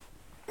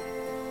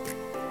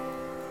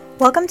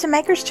Welcome to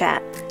Makers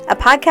Chat, a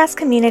podcast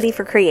community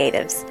for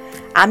creatives.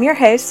 I'm your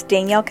host,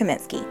 Danielle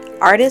Kaminsky,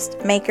 artist,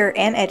 maker,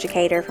 and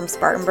educator from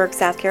Spartanburg,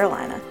 South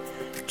Carolina.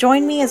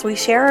 Join me as we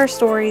share our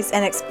stories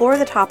and explore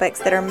the topics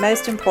that are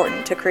most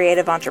important to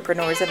creative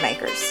entrepreneurs and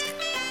makers.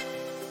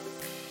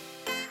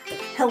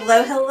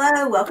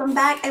 Hello. Welcome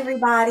back,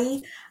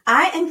 everybody.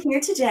 I am here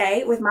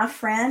today with my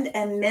friend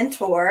and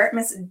mentor,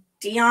 Miss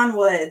Dionne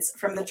Woods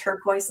from the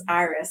Turquoise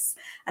Iris.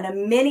 I know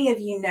many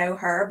of you know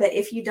her, but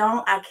if you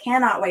don't, I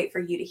cannot wait for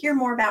you to hear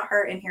more about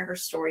her and hear her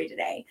story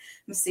today.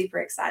 I'm super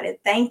excited.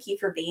 Thank you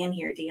for being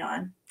here,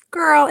 Dionne.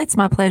 Girl, it's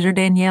my pleasure,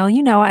 Danielle.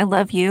 You know I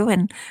love you,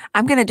 and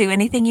I'm going to do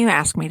anything you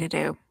ask me to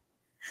do.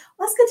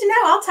 Well, that's good to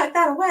know. I'll tuck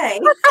that away.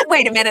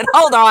 Wait a minute.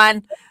 Hold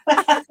on.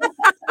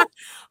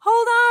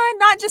 Hold on.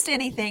 Not just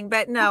anything,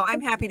 but no,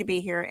 I'm happy to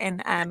be here,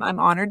 and I'm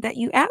honored that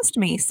you asked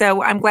me.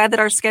 So I'm glad that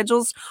our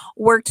schedules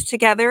worked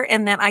together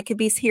and that I could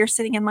be here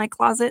sitting in my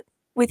closet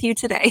with you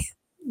today.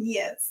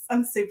 Yes,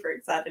 I'm super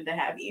excited to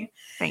have you.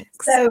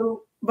 Thanks.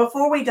 So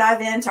before we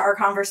dive into our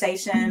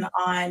conversation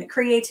on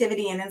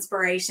creativity and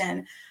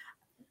inspiration,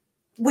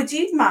 would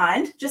you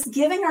mind just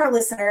giving our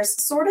listeners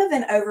sort of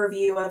an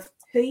overview of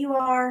who you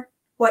are,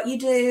 what you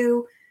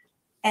do,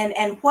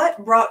 and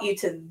what brought you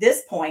to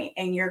this point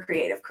in your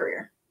creative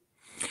career?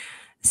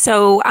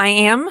 So I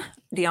am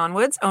Dionne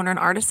Woods, owner and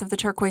artist of the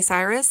Turquoise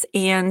Iris,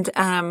 and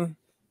I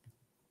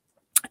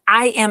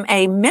am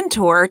a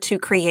mentor to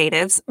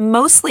creatives,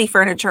 mostly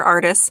furniture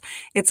artists.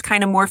 It's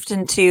kind of morphed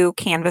into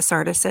canvas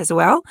artists as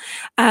well.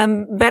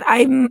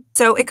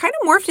 So it kind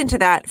of morphed into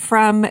that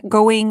from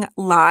going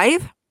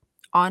live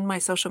on my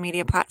social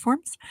media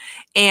platforms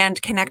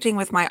and connecting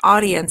with my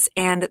audience.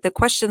 And the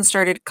questions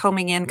started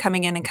coming in.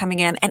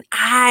 And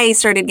I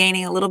started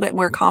gaining a little bit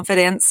more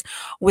confidence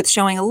with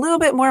showing a little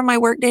bit more of my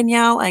work,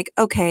 Danielle. Like,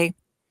 okay,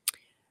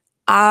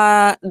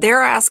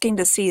 they're asking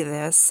to see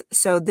this.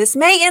 So this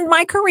may end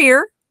my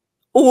career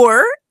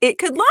or it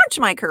could launch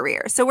my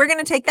career. So we're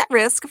going to take that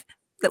risk,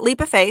 that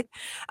leap of faith.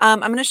 I'm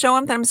going to show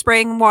them that I'm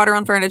spraying water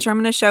on furniture. I'm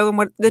going to show them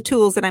what the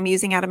tools that I'm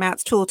using out of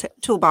Matt's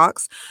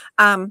toolbox.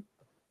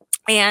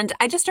 And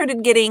I just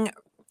started getting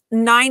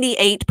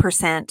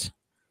 98%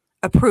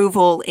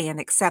 approval and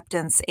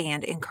acceptance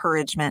and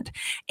encouragement.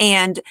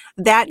 And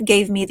that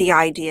gave me the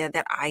idea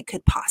that I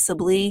could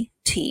possibly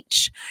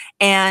teach.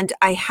 And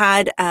I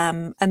had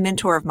a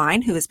mentor of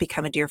mine who has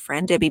become a dear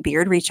friend, Debbie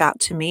Beard, reach out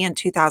to me in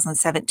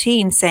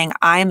 2017 saying,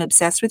 I am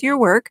obsessed with your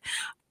work.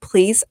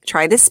 Please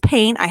try this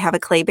paint. I have a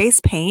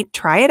clay-based paint.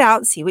 Try it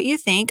out. See what you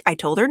think. I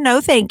told her, no,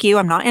 thank you.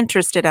 I'm not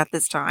interested at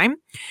this time.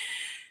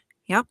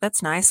 Yep,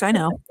 that's nice. I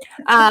know.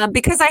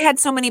 Because I had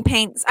so many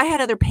paints, I had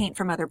other paint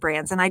from other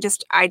brands, and I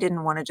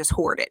didn't want to just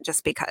hoard it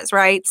just because,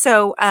 right?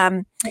 So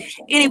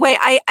anyway,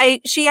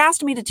 she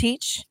asked me to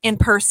teach in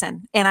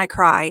person, and I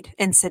cried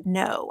and said,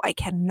 no, I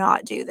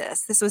cannot do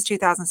this. This was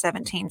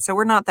 2017, so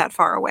we're not that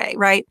far away,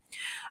 right?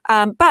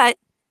 But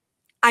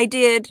I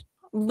did.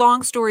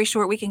 Long story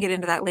short, we can get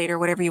into that later,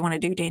 whatever you want to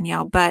do,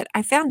 Danielle. But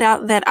I found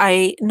out that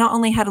I not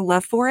only had a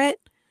love for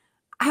it,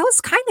 I was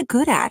kind of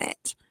good at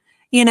it.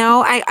 You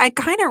know, I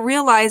kind of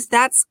realized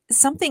that's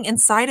something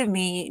inside of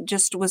me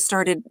just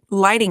started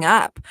lighting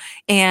up.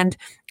 And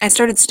I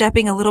started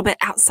stepping a little bit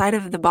outside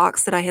of the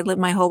box that I had lived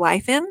my whole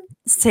life in,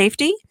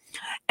 safety.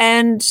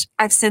 And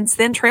I've since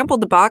then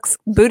trampled the box,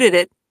 booted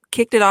it,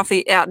 kicked it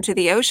out into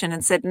the ocean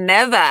and said,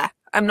 never,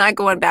 I'm not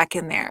going back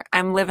in there.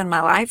 I'm living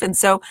my life. And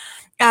so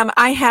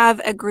I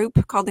have a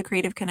group called The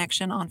Creative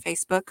Connection on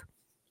Facebook.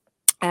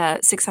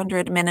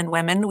 600 men and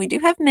women. We do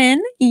have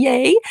men,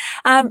 yay.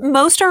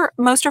 Most are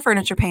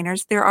furniture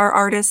painters. There are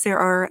artists. There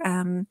are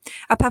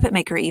a puppet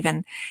maker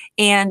even.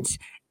 And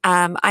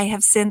I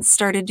have since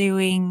started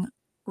doing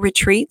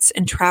retreats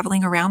and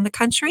traveling around the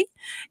country.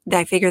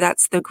 I figure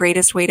that's the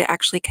greatest way to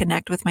actually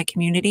connect with my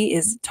community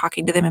is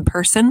talking to them in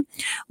person.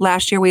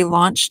 Last year we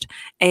launched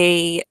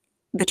the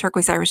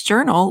Turquoise Iris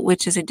Journal,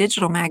 which is a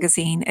digital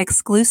magazine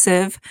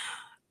exclusively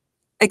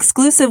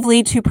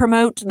to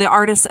promote the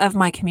artists of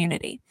my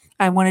community.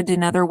 I wanted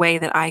another way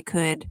that I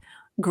could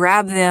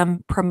grab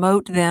them,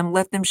 promote them,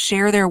 let them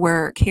share their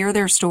work, hear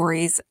their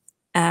stories.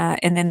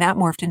 And then that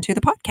morphed into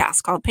the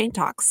podcast called Paint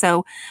Talks.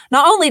 So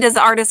not only does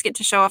the artist get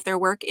to show off their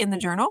work in the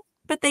journal,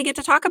 but they get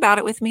to talk about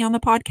it with me on the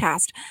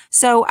podcast.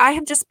 So I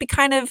have just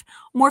kind of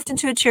morphed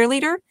into a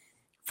cheerleader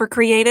for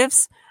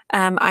creatives.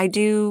 I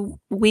do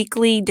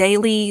weekly,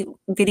 daily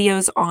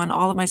videos on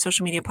all of my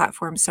social media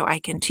platforms so I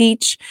can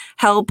teach,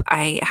 help.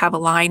 I have a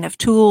line of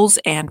tools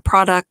and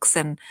products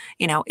and,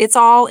 it's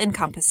all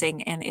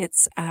encompassing and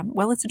it's a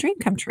dream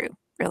come true,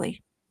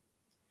 really.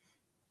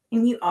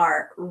 And you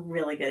are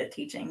really good at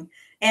teaching.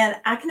 And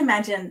I can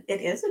imagine it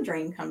is a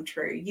dream come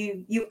true.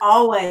 You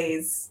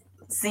always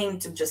seem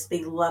to just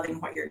be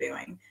loving what you're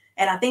doing.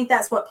 And I think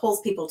that's what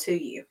pulls people to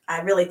you.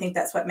 I really think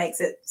that's what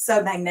makes it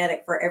so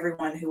magnetic for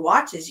everyone who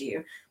watches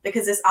you,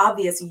 because it's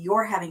obvious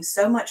you're having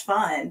so much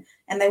fun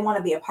and they want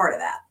to be a part of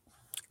that.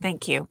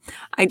 Thank you.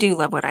 I do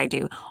love what I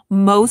do.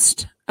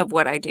 Most of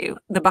what I do,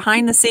 the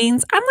behind the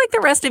scenes, I'm like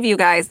the rest of you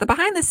guys. The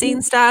behind the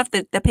scenes stuff,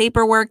 the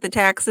paperwork, the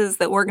taxes,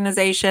 the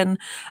organization,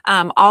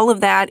 all of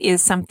that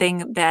is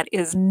something that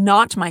is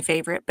not my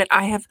favorite. But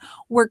I have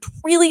worked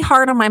really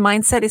hard on my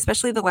mindset,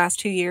 especially the last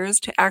 2 years,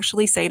 to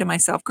actually say to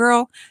myself,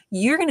 girl,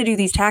 you're going to do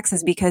these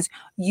taxes because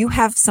you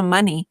have some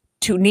money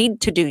to need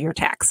to do your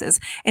taxes.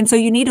 And so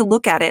you need to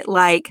look at it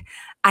like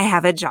I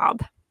have a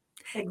job.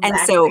 And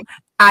so Exactly.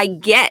 I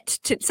get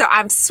to, so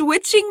I'm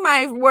switching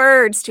my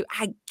words to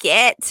I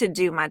get to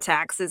do my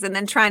taxes and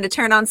then trying to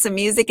turn on some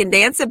music and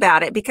dance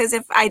about it because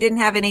if I didn't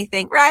have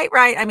anything, right.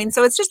 I mean,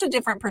 so it's just a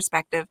different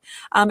perspective.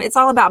 It's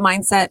all about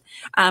mindset.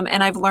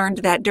 And I've learned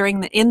that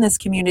in this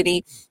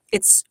community,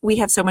 we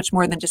have so much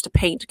more than just a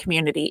paint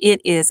community.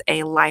 It is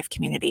a life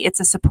community. It's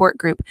a support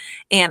group.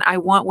 And I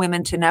want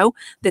women to know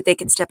that they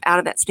can step out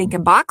of that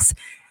stinking box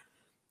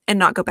and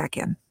not go back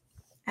in.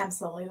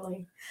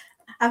 Absolutely.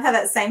 I've had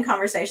that same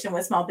conversation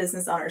with small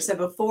business owners. So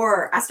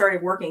before I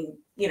started working,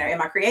 in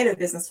my creative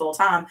business full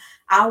time,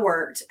 I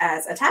worked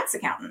as a tax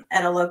accountant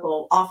at a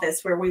local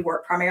office where we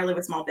work primarily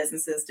with small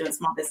businesses doing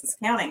small business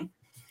accounting.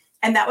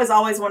 And that was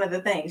always one of the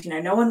things,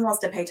 no one wants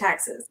to pay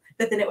taxes.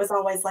 But then it was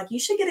always like, you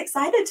should get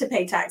excited to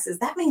pay taxes.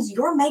 That means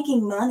you're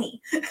making money.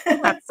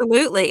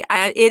 Absolutely.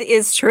 It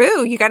is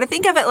true. You got to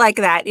think of it like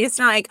that. It's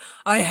not like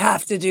I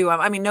have to do them.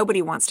 I mean,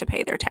 nobody wants to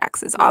pay their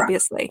taxes, Right.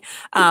 obviously.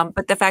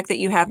 But the fact that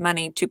you have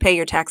money to pay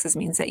your taxes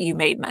means that you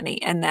made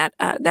money, and that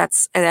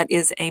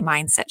is a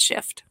mindset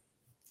shift.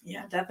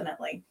 Yeah,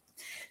 definitely.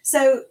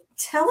 So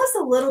tell us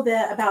a little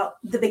bit about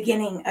the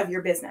beginning of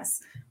your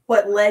business.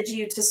 What led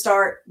you to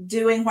start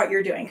doing what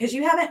you're doing? Because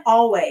you haven't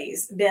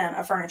always been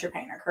a furniture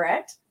painter,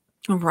 correct?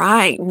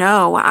 Right.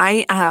 No,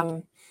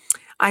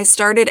 I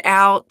started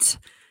out,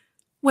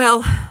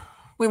 well,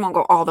 we won't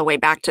go all the way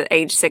back to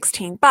age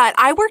 16, but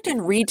I worked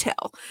in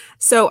retail.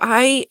 So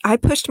I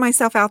pushed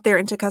myself out there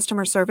into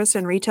customer service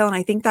and retail. And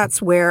I think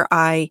that's where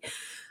I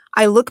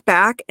look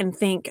back and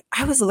think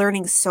I was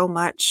learning so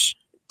much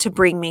to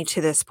bring me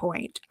to this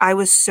point. I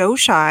was so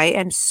shy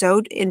and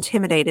so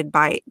intimidated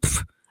by,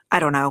 I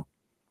don't know,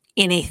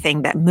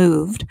 anything that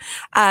moved.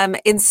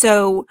 And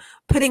so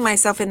putting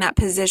myself in that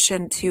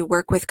position to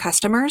work with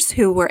customers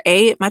who were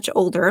much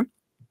older,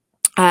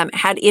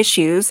 had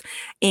issues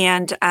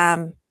and,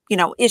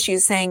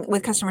 issues saying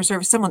with customer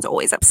service, someone's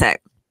always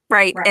upset.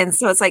 Right. Right. And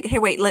so it's like, hey,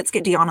 wait, let's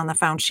get Dion on the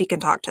phone. She can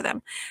talk to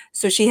them.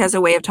 So she has a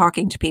way of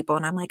talking to people.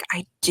 And I'm like,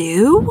 I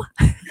do?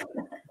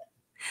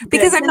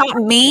 Because Good. I'm not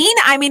mean.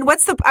 I mean, how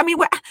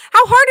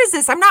hard is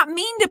this? I'm not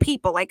mean to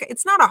people. Like,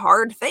 it's not a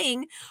hard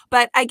thing,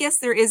 but I guess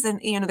there was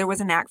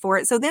a knack for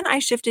it. So then I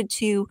shifted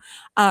to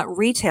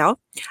retail,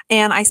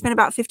 and I spent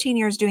about 15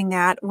 years doing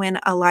that when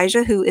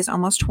Elijah, who is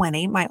almost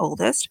 20, my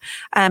oldest,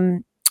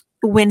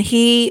 when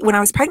I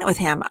was pregnant with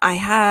him, I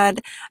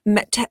had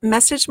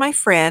messaged my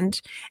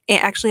friend.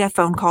 Actually, I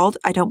phone called.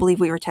 I don't believe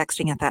we were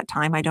texting at that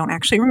time. I don't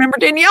actually remember,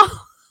 Danielle.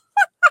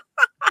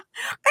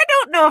 I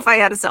don't know if I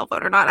had a cell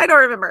phone or not. I don't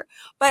remember.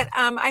 But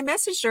I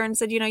messaged her and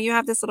said, you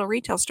have this little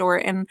retail store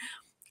and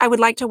I would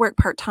like to work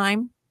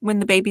part-time when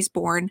the baby's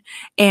born.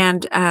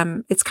 And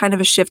it's kind of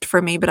a shift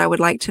for me, but I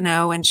would like to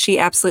know. And she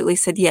absolutely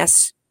said,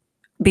 yes,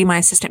 be my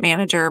assistant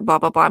manager, blah,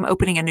 blah, blah. I'm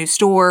opening a new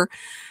store.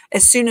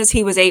 As soon as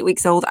he was 8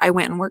 weeks old, I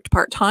went and worked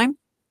part-time.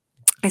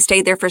 I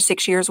stayed there for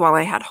 6 years while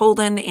I had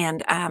Holden.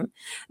 And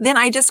then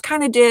I just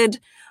kind of did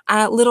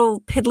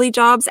little piddly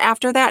jobs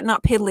after that.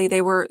 Not piddly,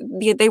 they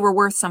were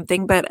worth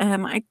something, but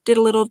I did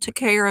a little, took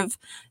care of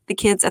the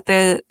kids at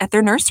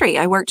their nursery.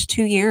 I worked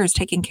 2 years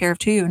taking care of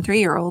 2 and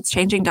 3-year-olds,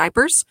 changing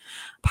diapers,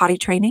 potty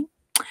training,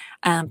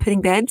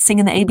 putting bed,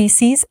 singing the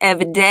ABCs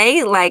every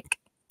day, like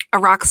a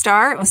rock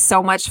star. It was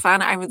so much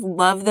fun. I would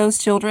love those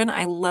children.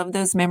 I love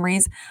those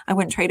memories. I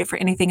wouldn't trade it for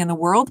anything in the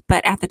world.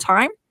 But at the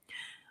time,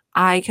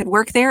 I could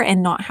work there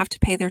and not have to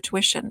pay their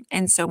tuition.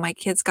 And so my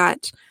kids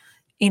got,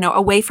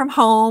 away from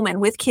home and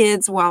with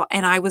kids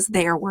and I was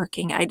there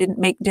working. I didn't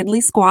make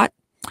diddly squat.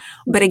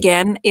 But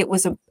again, it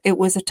was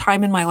a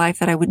time in my life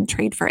that I wouldn't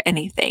trade for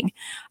anything.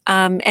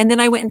 And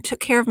then I went and took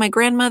care of my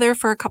grandmother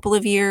for a couple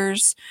of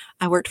years.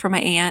 I worked for my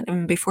aunt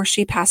and before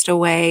she passed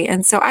away.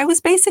 And so I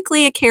was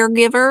basically a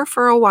caregiver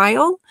for a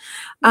while.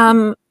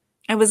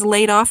 I was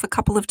laid off a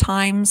couple of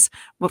times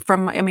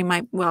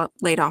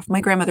laid off.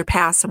 My grandmother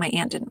passed, so my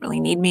aunt didn't really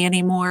need me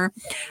anymore.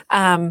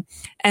 And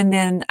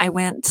then I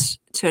went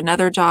to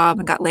another job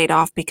and got laid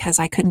off because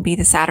I couldn't be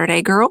the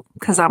Saturday girl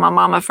because I'm a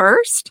mama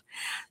first.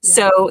 Yeah.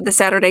 So the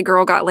Saturday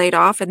girl got laid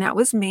off and that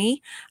was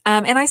me.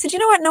 And I said, you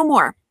know what? No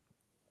more.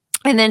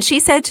 And then she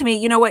said to me,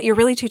 you know what? You're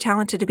really too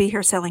talented to be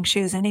here selling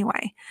shoes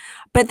anyway.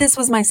 But this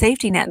was my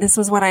safety net. This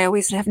was what I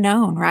always have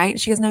known, right?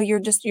 She goes, no,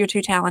 you're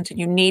too talented.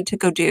 You need to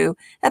go do.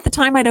 At the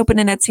time, I'd opened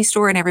an Etsy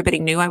store and everybody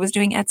knew I was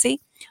doing Etsy,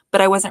 but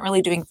I wasn't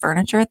really doing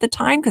furniture at the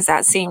time because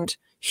that seemed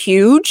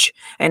huge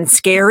and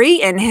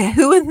scary. And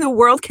who in the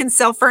world can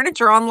sell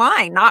furniture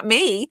online? Not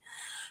me.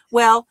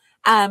 Well,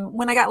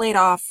 when I got laid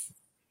off,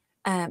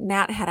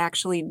 Matt had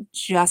actually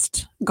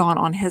just gone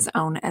on his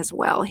own as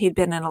well. He'd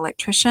been an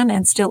electrician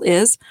and still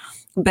is.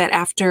 But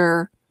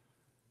after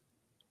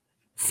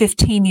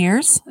 15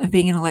 years of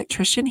being an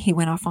electrician, he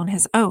went off on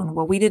his own.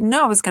 Well, we didn't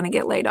know I was going to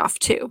get laid off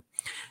too.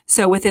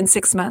 So within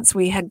 6 months,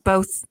 we had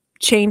both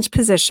changed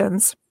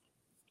positions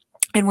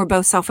and we're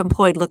both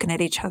self-employed, looking at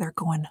each other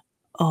going,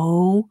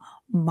 oh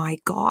my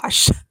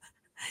gosh.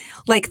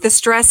 Like the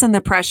stress and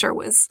the pressure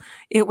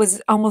it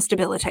was almost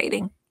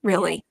debilitating,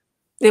 really.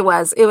 It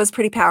was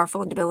pretty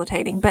powerful and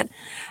debilitating, but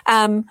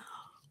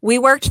we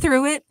worked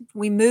through it.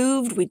 We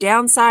moved, we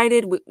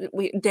downsized,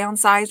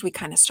 we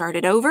kind of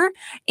started over.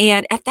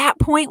 And at that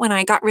point, when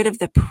I got rid of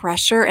the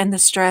pressure and the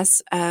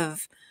stress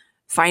of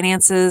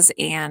finances,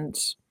 and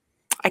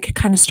I could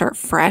kind of start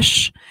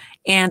fresh.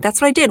 And that's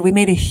what I did. We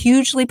made a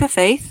huge leap of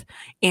faith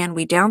and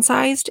we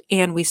downsized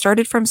and we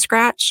started from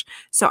scratch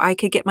so I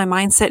could get my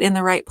mindset in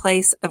the right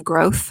place of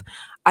growth.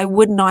 I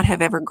would not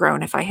have ever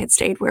grown if I had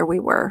stayed where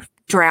we were,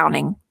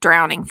 drowning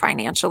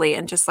financially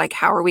and just like,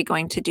 how are we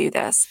going to do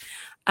this?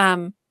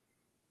 And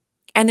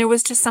there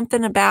was just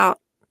something about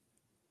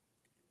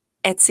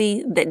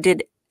Etsy that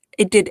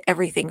did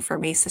everything for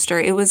me, sister.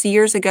 It was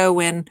years ago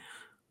when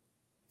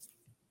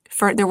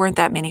there weren't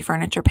that many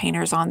furniture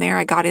painters on there.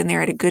 I got in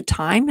there at a good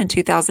time in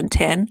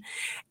 2010.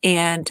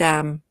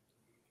 And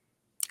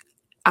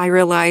I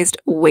realized,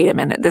 wait a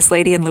minute, this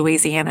lady in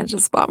Louisiana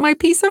just bought my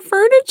piece of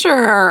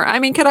furniture. I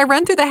mean, could I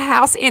run through the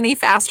house any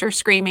faster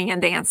screaming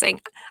and dancing?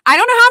 I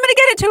don't know how I'm going to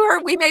get it to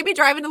her. We may be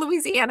driving to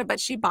Louisiana, but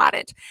she bought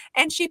it.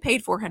 And she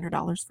paid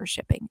 $400 for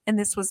shipping. And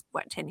this was,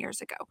 10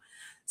 years ago.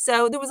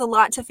 So there was a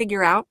lot to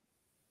figure out.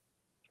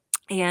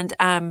 And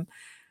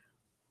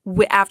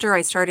after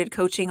I started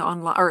coaching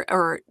online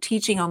or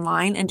teaching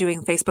online and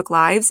doing Facebook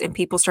Lives, and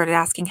people started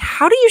asking,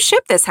 how do you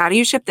ship this? How do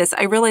you ship this?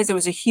 I realized there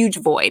was a huge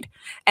void,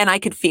 and I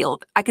could feel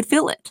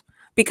it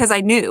because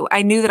I knew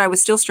that I was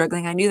still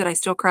struggling. I knew that I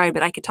still cried,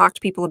 but I could talk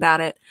to people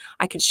about it.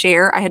 I could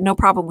share. I had no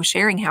problem with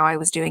sharing how I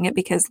was doing it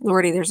because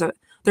Lordy,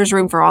 there's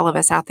room for all of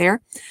us out there.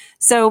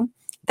 So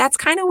that's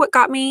kind of what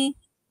got me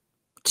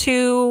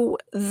to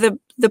the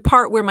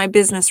part where my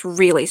business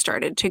really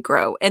started to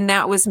grow. And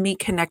that was me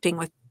connecting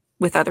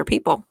with other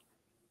people.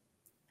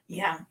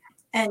 Yeah.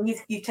 And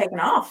you've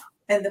taken off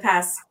in the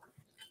past,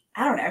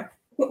 I don't know.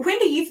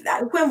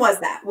 When was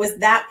that? Was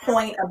that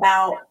point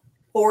about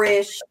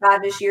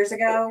 5-ish years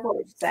ago? What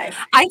would you say?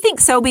 I think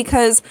so,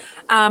 because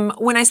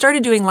when I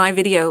started doing live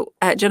video,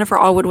 Jennifer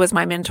Allwood was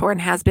my mentor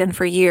and has been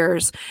for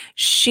years.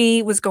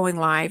 She was going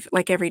live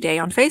like every day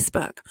on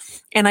Facebook,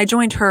 and I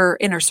joined her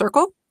inner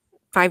circle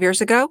 5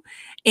 years ago.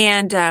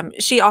 And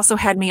she also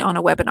had me on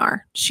a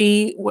webinar.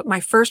 My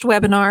first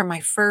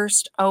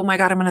webinar, oh my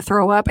God, I'm going to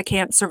throw up. I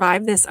can't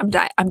survive this. I'm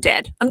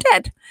dead.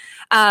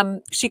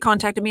 She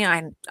contacted me.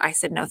 I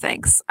said, no,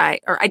 thanks. I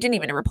didn't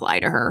even reply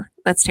to her.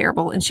 That's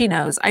terrible. And she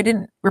knows I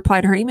didn't reply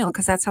to her email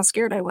because that's how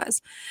scared I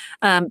was,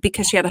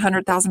 because she had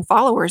 100,000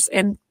 followers,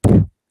 and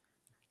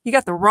you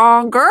got the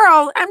wrong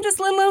girl. I'm just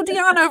little old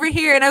Dion over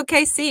here in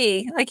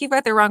OKC. Like, you've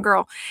got the wrong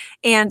girl.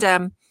 And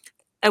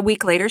a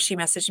week later, she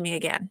messaged me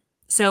again.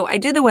 So I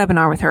did the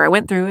webinar with her. I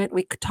went through it.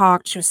 We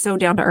talked. She was so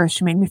down to earth.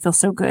 She made me feel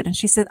so good. And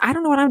she said, I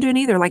don't know what I'm doing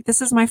either. Like,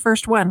 this is my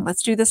first one.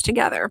 Let's do this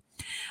together.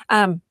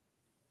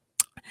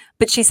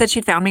 But she said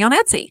she'd found me on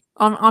Etsy,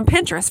 on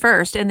Pinterest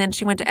first. And then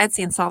she went to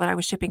Etsy and saw that I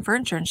was shipping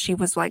furniture. And she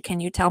was like, can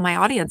you tell my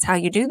audience how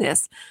you do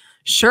this?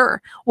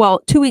 Sure. Well,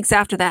 2 weeks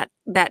after that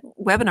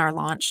webinar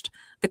launched,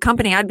 the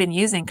company I'd been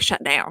using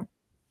shut down.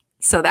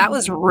 So that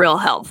was real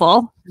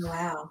helpful.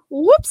 Wow.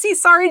 Whoopsie.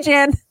 Sorry,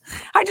 Jen.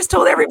 I just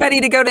told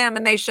everybody to go down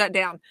and they shut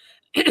down.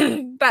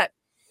 But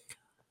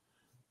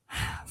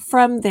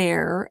from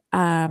there,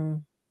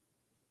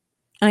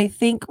 I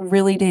think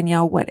really,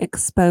 Danielle, what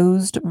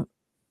exposed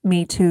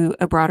me to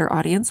a broader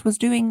audience was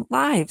doing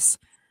lives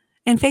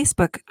and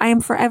Facebook. I am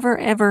forever,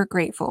 ever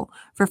grateful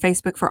for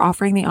Facebook for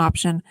offering the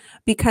option,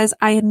 because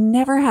I had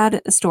never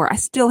had a store. I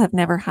still have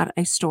never had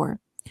a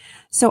store.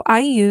 So I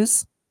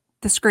use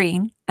the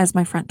screen as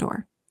my front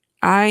door.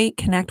 I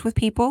connect with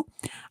people.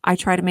 I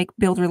try to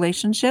build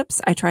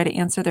relationships. I try to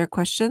answer their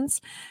questions.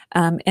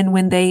 And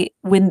when the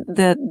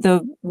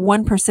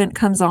 1%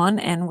 comes on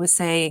and was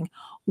saying,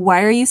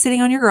 why are you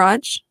sitting on your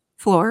garage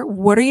floor?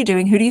 What are you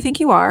doing? Who do you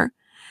think you are?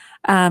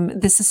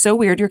 This is so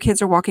weird. Your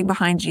kids are walking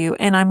behind you.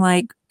 And I'm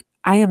like,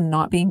 I am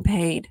not being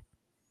paid.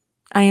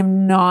 I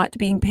am not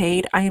being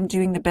paid. I am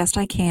doing the best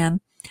I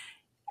can.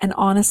 And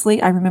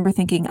honestly, I remember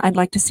thinking, I'd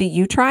like to see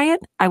you try it.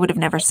 I would have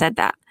never said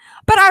that.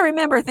 But I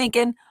remember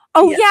thinking,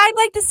 oh, yeah, I'd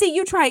like to see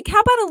you try it. How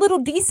about a little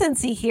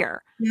decency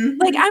here?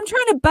 Mm-hmm. Like, I'm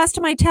trying to bust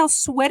my tail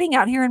sweating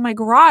out here in my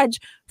garage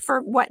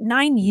for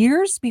 9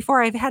 years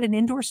before I've had an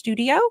indoor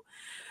studio.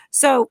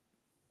 So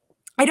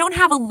I don't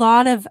have a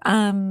lot of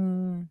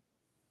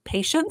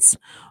patience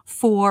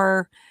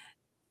for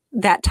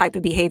that type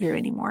of behavior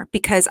anymore,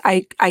 because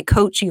I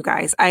coach you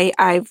guys.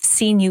 I've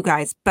seen you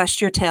guys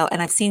bust your tail,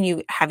 and I've seen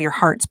you have your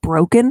hearts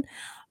broken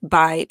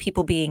by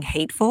people being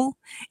hateful,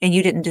 and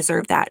you didn't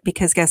deserve that,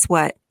 because guess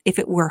what? If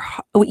it were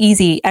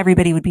easy,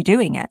 everybody would be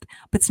doing it,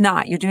 but it's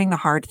not. You're doing the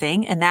hard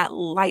thing, and that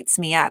lights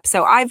me up.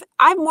 So I've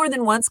more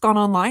than once gone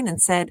online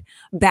and said,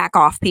 back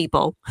off,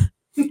 people.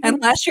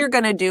 Unless you're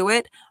going to do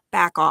it,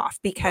 back off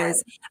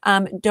because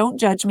don't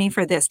judge me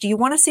for this. Do you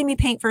want to see me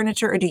paint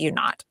furniture or do you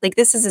not? Like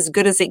this is as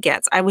good as it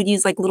gets. I would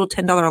use like little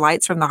 $10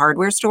 lights from the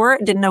hardware store.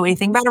 Didn't know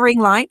anything about a ring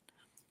light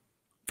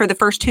for the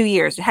first 2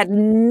 years. Had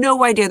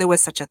no idea there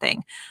was such a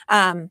thing.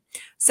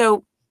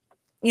 So,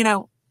 you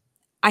know,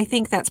 I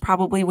think that's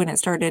probably when it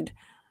started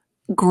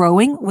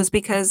growing was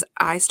because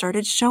I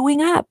started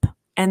showing up.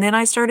 And then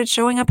I started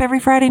showing up every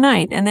Friday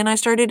night. And then I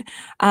started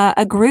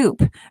a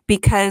group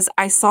because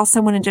I saw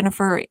someone in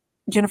Jennifer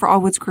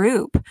Allwood's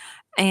group.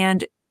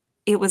 And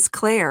it was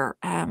Claire.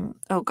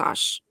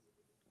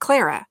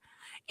 Clara.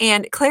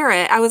 And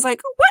Clara, I was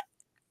like, what?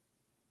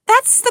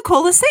 That's the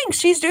coolest thing.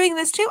 She's doing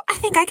this too. I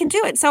think I can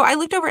do it. So I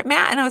looked over at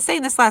Matt and I was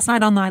saying this last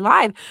night on my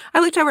live. I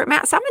looked over at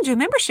Matt. So I'm going to do a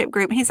membership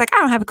group. And he's like, I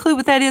don't have a clue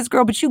what that is,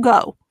 girl, but you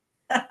go.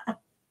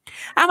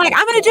 I'm like,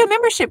 I'm going to do a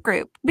membership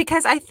group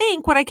because I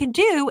think what I can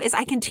do is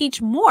I can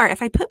teach more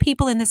if I put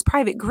people in this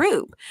private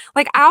group.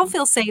 Like I'll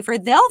feel safer.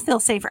 They'll feel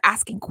safer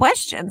asking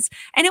questions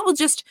and it will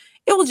just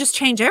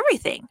change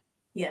everything.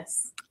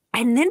 Yes.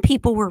 And then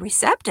people were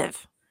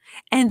receptive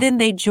and then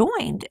they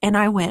joined and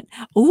I went,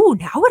 oh,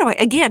 now what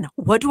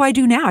do I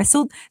do now? It's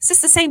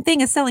just the same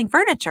thing as selling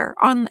furniture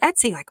on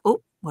Etsy. Like,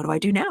 oh, what do I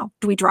do now?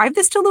 Do we drive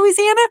this to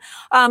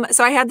Louisiana?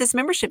 So I had this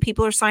membership.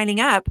 People are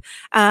signing up.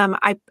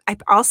 I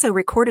also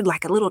recorded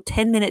like a little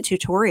 10-minute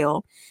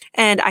tutorial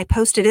and I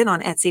posted it on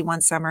Etsy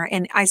one summer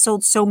and I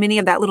sold so many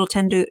of that little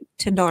 $10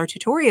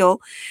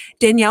 tutorial,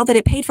 Danielle, that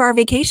it paid for our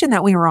vacation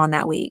that we were on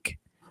that week.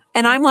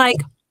 And I'm like,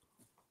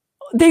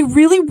 they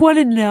really want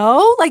to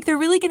know? Like they're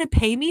really going to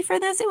pay me for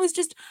this? It was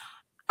just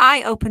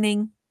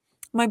eye-opening.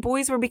 My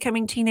boys were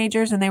becoming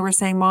teenagers and they were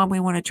saying, Mom, we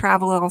want to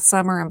travel all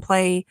summer and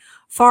play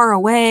far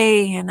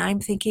away. And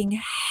I'm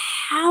thinking,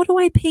 how do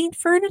I paint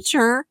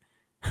furniture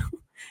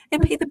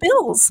and pay the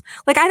bills?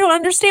 Like, I don't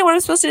understand what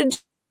I'm supposed to do.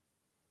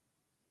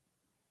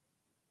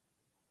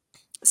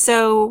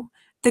 So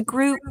the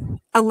group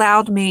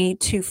allowed me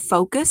to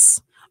focus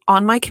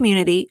on my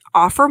community,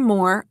 offer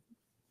more,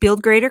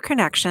 build greater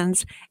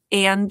connections,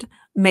 and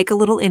make a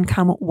little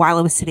income while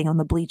I was sitting on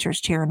the bleachers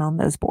cheering on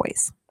those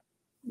boys.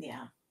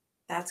 Yeah.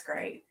 That's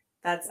great.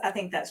 I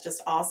think that's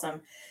just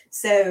awesome.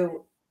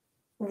 So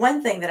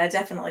one thing that I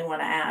definitely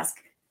want to ask,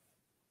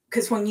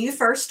 because when you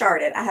first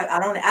started, I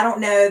don't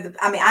know.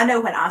 I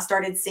know when I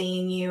started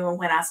seeing you and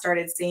when I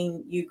started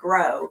seeing you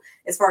grow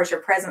as far as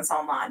your presence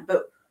online,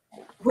 but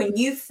when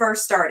you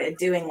first started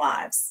doing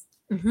lives,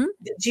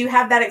 did you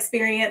have that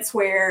experience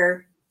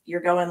where you're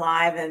going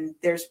live and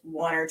there's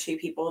one or two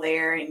people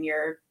there and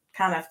you're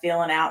kind of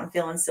feeling out and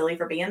feeling silly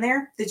for being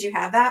there? Did you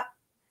have that?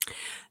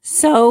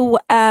 So,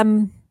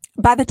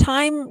 by the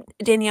time,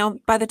 Danielle,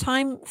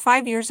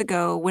 5 years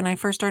ago, when I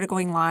first started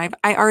going live,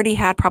 I already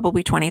had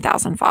probably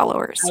 20,000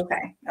 followers.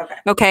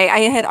 Okay. I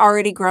had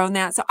already grown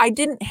that. So I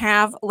didn't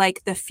have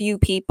like the few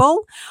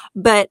people,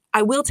 but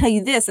I will tell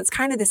you this, it's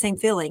kind of the same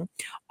feeling.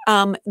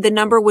 The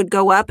number would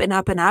go up and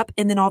up and up.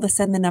 And then all of a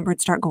sudden the number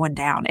would start going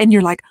down and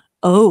you're like,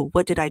 oh,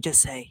 what did I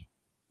just say?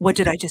 What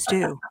did I just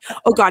do?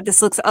 Oh God,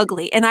 this looks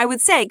ugly. And I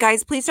would say,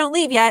 guys, please don't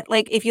leave yet.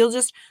 Like if you'll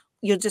just,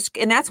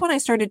 and that's when I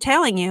started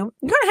telling you,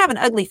 you're going to have an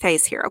ugly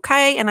face here.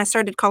 Okay. And I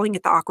started calling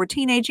it the awkward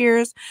teenage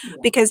years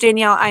because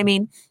Danielle, I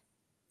mean,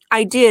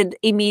 I did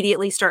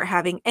immediately start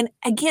having, and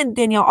again,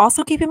 Danielle,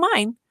 also keep in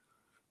mind,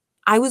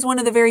 I was one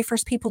of the very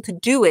first people to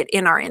do it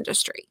in our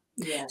industry.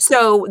 Yes.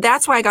 So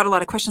that's why I got a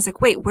lot of questions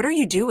like, wait, what are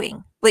you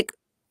doing? Like,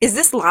 is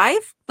this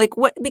live? Like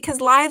what? Because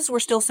lives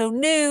were still so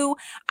new.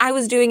 I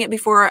was doing it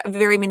before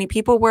very many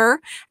people were.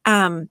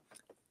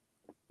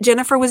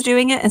 Jennifer was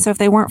doing it. And so if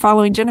they weren't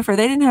following Jennifer,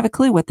 they didn't have a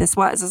clue what this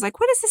was. I was like,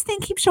 what does this thing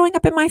keep showing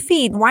up in my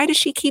feed? Why does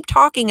she keep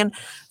talking? And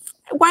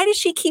why does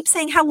she keep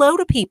saying hello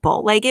to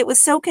people? Like it was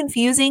so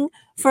confusing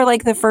for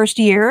like the first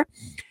year.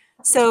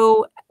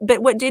 So,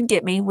 but what did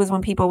get me was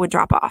when people would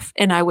drop off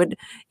and I would,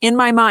 in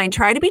my mind,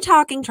 try to be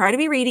talking, try to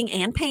be reading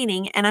and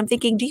painting. And I'm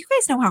thinking, do you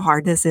guys know how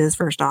hard this is,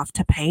 first off,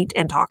 to paint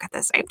and talk at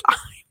the same time?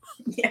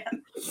 Yeah.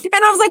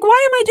 And I was like,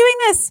 why am I doing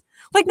this?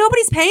 Like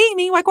nobody's paying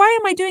me. Like, why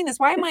am I doing this?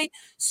 Why am I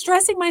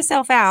stressing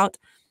myself out,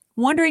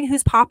 wondering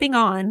who's popping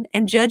on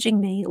and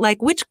judging me?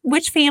 Like which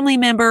family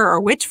member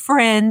or which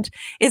friend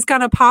is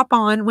going to pop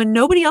on when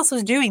nobody else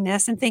was doing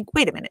this and think,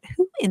 wait a minute,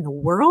 who in the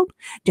world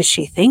does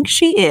she think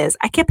she is?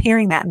 I kept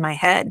hearing that in my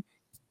head.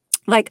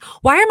 Like,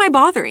 why am I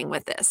bothering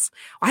with this?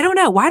 I don't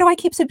know. Why do I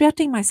keep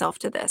subjecting myself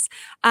to this?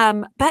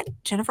 But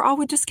Jennifer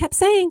Allwood just kept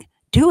saying,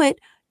 do it,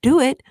 do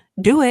it,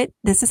 do it.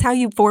 This is how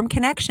you form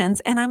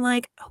connections. And I'm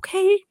like,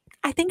 okay,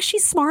 I think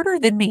she's smarter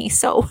than me.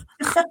 So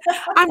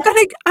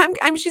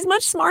she's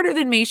much smarter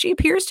than me. She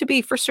appears to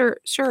be for sure.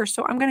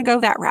 So I'm going to go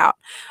that route.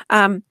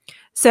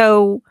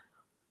 So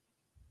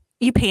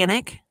you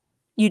panic,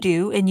 you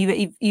do.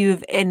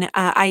 And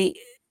I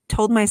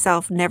told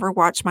myself never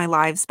watch my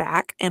lives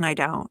back. And I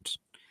don't.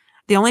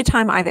 The only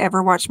time I've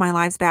ever watched my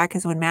lives back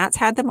is when Matt's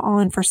had them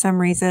on for some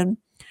reason.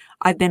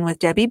 I've been with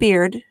Debbie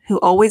Beard, who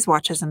always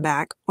watches them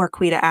back, or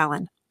Quita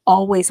Allen.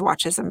 Always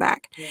watches them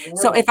back. Yeah.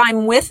 So if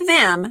I'm with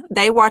them,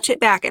 they watch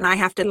it back and I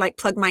have to like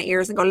plug my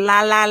ears and go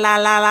la, la, la,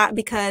 la, la,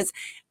 because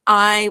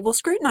I will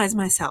scrutinize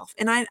myself.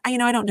 And I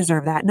don't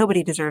deserve that.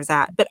 Nobody deserves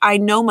that. But I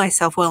know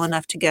myself well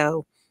enough to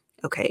go,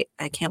 okay,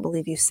 I can't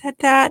believe you said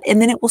that.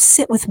 And then it will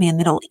sit with me and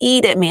then it'll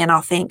eat at me. And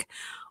I'll think,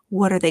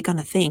 what are they going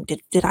to think?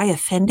 Did I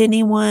offend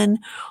anyone?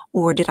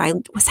 Or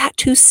was that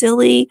too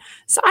silly?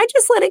 So I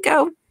just let it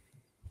go.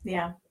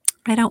 Yeah.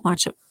 I don't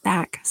watch it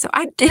back. So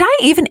did I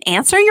even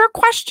answer your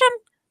question?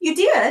 You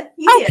did.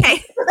 You okay.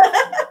 did.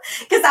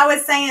 Because I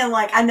was saying,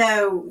 like, I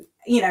know,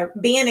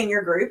 being in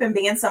your group and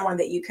being someone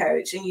that you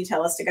coach and you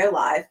tell us to go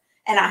live.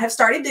 And I have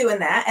started doing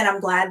that, and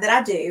I'm glad that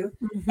I do.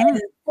 Mm-hmm.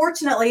 And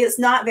fortunately, it's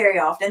not very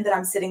often that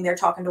I'm sitting there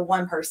talking to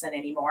one person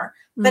anymore,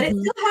 but it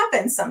still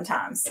happens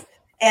sometimes.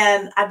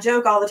 And I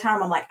joke all the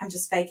time. I'm like, I'm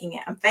just faking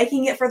it. I'm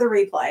faking it for the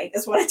replay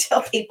is what I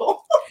tell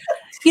people.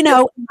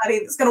 Somebody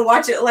that's going to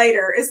watch it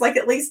later, it's like,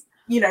 at least,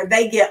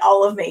 they get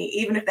all of me,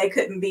 even if they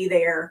couldn't be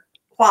there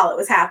while it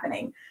was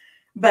happening.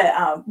 But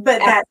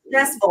that's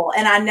stressful.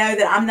 And I know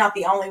that I'm not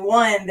the only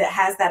one that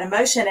has that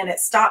emotion, and it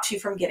stops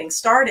you from getting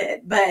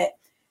started. But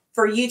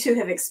for you to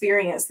have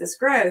experienced this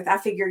growth, I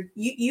figured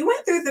you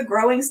went through the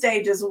growing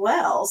stage as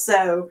well.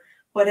 So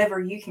whatever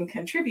you can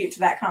contribute to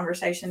that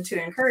conversation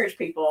to encourage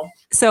people.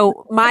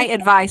 So my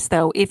advice,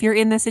 though, if you're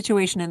in this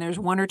situation and there's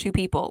one or two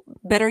people,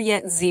 better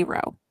yet,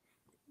 zero,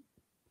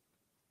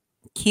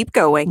 keep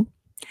going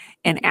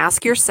and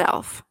ask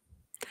yourself,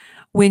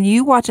 when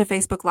you watch a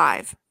Facebook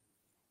Live,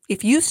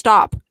 if you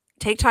stop,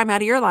 take time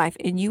out of your life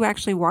and you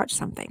actually watch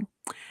something,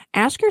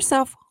 ask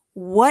yourself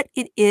what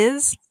it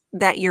is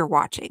that you're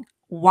watching.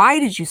 Why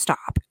did you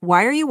stop?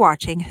 Why are you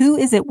watching? Who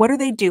is it? What are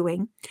they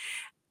doing?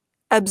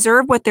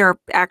 Observe what they're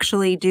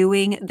actually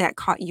doing that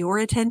caught your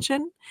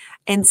attention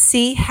and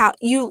see how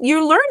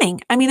you're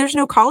learning. I mean, there's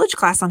no college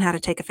class on how to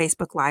take a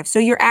Facebook Live. So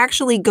you're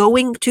actually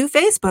going to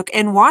Facebook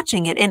and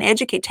watching it and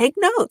take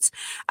notes.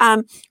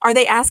 Are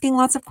they asking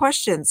lots of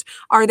questions?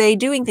 Are they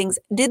doing things?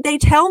 Did they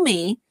tell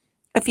me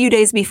a few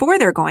days before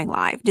they're going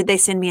live? Did they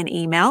send me an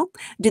email?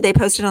 Did they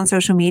post it on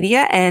social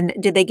media? And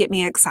did they get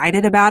me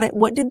excited about it?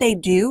 What did they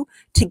do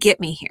to get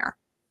me here?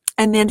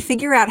 And then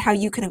figure out how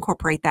you can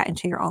incorporate that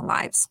into your own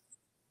lives.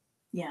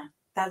 Yeah,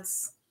 that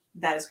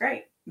is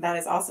great. That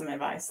is awesome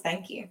advice.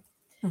 Thank you.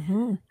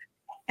 Mm-hmm.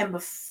 And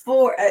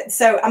before,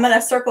 so I'm going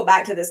to circle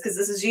back to this because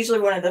this is usually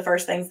one of the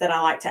first things that I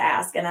like to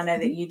ask. And I know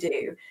that you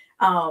do.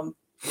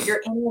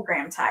 Your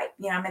Enneagram type.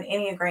 I'm an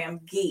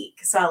Enneagram geek,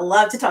 so I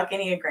love to talk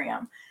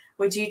Enneagram.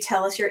 Would you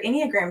tell us your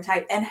Enneagram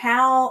type and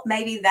how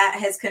maybe that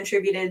has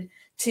contributed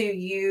to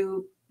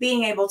you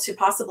being able to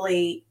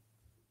possibly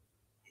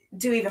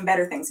do even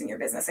better things in your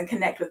business and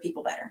connect with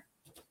people better?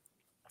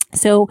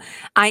 So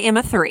I am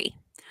a 3.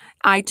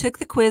 I took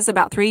the quiz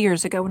about 3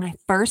 years ago when I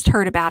first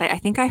heard about it. I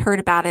think I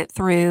heard about it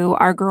through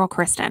our girl,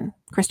 Kristen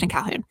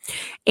Calhoun.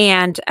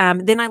 And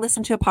then I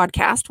listened to a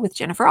podcast with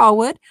Jennifer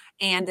Allwood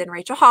and then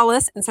Rachel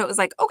Hollis. And so it was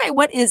like, okay,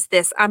 what is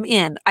this? I'm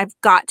in. I've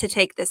got to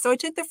take this. So I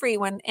took the free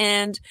one.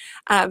 And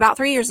about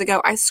 3 years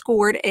ago, I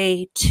scored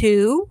a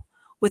 2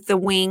 with the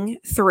wing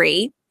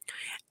 3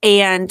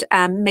 and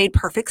made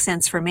perfect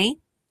sense for me.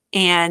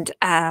 And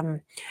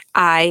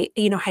I,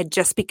 had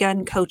just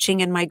begun coaching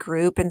in my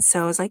group, and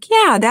so I was like,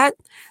 yeah,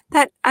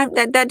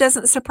 that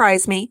doesn't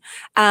surprise me.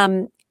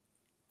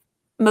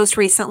 Most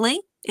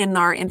recently, in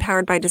our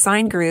Empowered by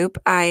Design group,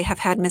 I have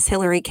had Miss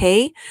Hillary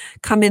Kay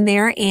come in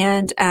there,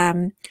 and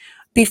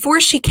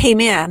before she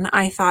came in,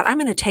 I thought I'm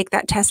going to take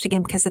that test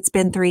again because it's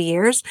been 3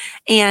 years,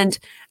 and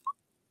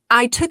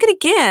I took it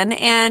again,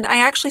 and I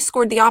actually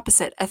scored the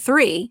opposite, a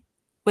 3.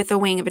 With a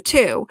wing of a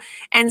 2.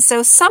 And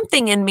so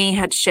something in me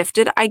had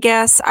shifted, I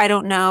guess. I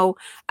don't know.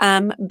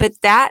 But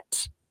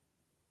that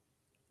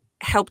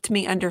helped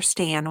me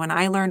understand when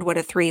I learned what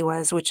a 3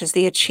 was, which is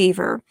the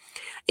achiever.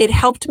 It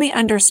helped me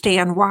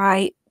understand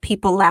why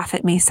people laugh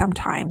at me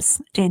sometimes,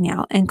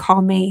 Danielle, and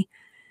call me,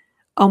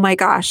 oh my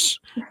gosh,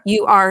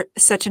 you are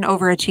such an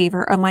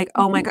overachiever. I'm like,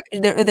 oh my God.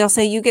 They'll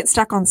say you get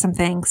stuck on some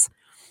things.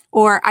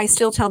 Or I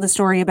still tell the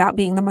story about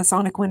being the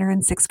Masonic winner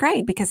in 6th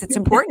grade because it's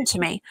important to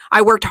me.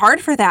 I worked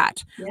hard for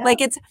that. Yeah.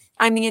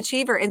 I'm the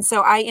achiever. And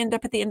so I end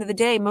up at the end of the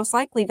day, most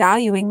likely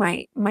valuing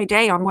my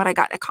day on what I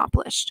got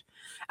accomplished.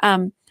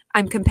 I'm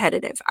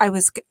competitive. I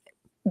was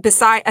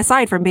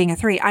aside from being a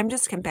 3, I'm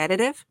just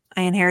competitive.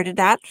 I inherited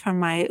that from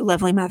my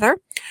lovely mother.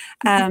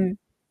 And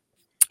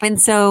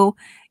so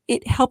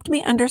it helped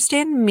me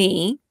understand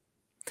me,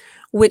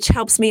 which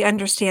helps me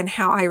understand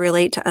how I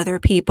relate to other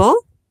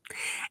people.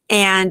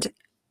 And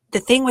the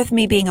thing with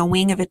me being a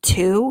wing of a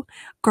 2,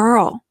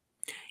 girl,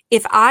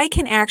 if I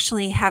can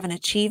actually have an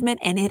achievement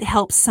and it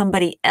helps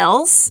somebody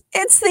else,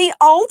 it's the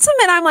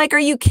ultimate. I'm like, are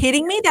you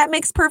kidding me? That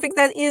makes perfect.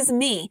 That is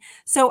me.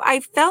 So I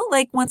felt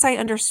like once I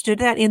understood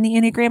that in the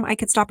Enneagram, I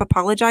could stop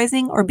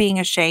apologizing or being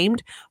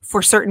ashamed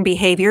for certain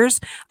behaviors.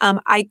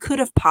 I could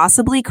have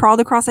possibly crawled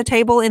across a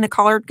table in a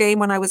card game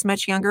when I was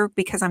much younger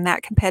because I'm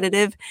that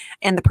competitive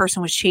and the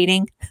person was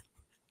cheating.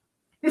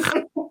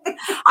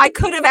 I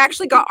could have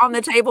actually got on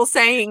the table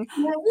saying,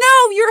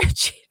 no, you're a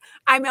cheater.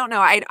 I don't know.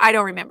 I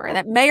don't remember.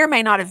 That may or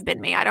may not have been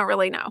me. I don't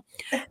really know.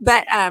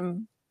 But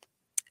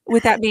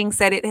with that being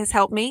said, it has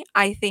helped me.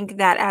 I think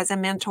that as a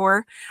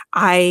mentor,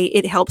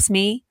 it helps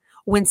me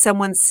when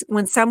someone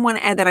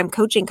that I'm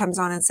coaching comes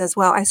on and says,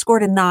 "Well, I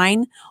scored a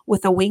 9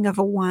 with a wing of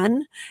a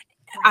 1."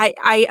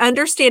 I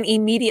understand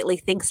immediately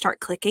things start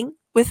clicking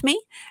with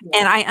me, and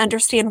Yeah. I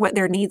understand what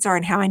their needs are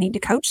and how I need to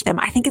coach them.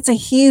 I think it's a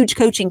huge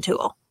coaching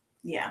tool.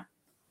 Yeah.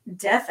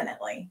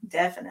 Definitely,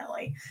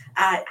 definitely.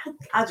 I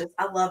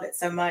love it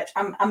so much.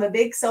 I'm a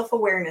big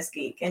self-awareness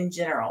geek in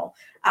general.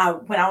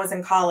 When I was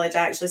in college,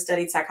 I actually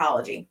studied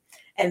psychology.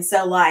 And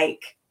so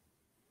like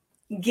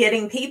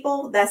getting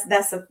people, that's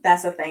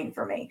a thing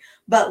for me.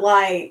 But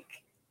like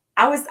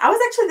I was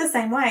actually the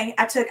same way.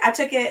 I took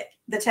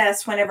the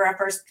test whenever I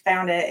first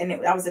found it,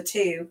 and I was a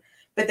 2.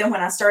 But then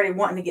when I started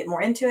wanting to get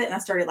more into it and I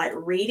started like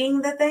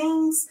reading the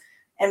things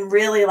and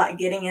really like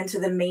getting into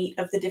the meat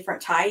of the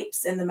different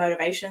types and the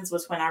motivations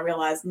was when I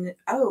realized,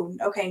 oh,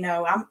 okay,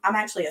 no, I'm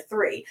actually a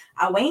 3.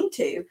 I wing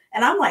 2,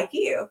 and I'm like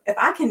you. If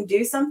I can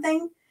do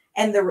something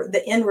and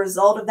the end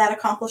result of that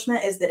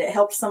accomplishment is that it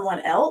helped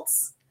someone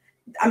else,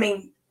 I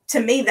mean, to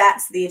me,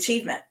 that's the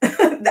achievement.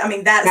 I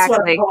mean, that's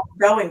what Exactly. I'm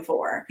going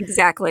for.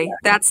 Exactly.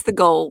 That's the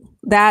goal.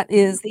 That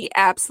is the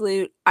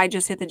absolute, I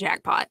just hit the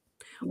jackpot.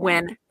 Yeah.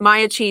 When my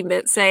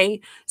achievement, say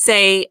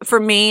for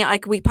me,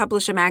 like we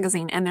publish a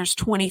magazine and there's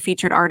 20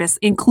 featured artists,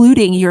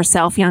 including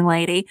yourself, young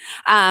lady,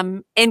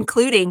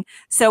 including,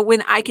 so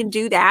when I can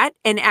do that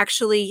and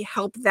actually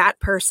help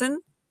that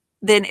person,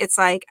 then it's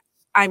like,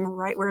 I'm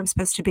right where I'm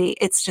supposed to be.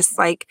 It's just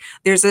like,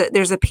 there's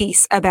a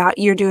piece about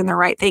you're doing the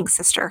right thing,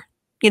 sister,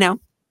 you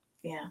know?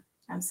 Yeah,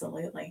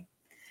 absolutely.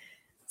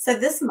 So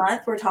this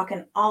month we're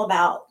talking all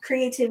about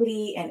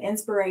creativity and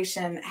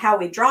inspiration, how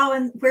we draw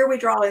and where we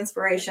draw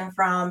inspiration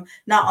from,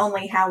 not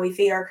only how we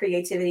feed our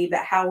creativity,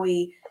 but how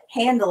we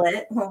handle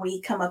it when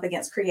we come up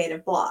against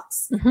creative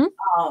blocks. Mm-hmm.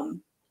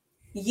 Um,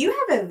 you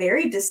have a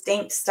very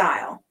distinct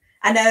style.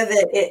 I know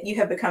that you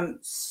have become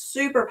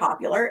super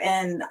popular,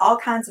 and all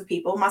kinds of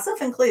people,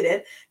 myself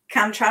included,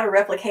 kind of try to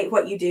replicate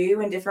what you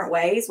do in different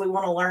ways. We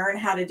want to learn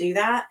how to do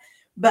that,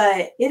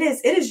 but it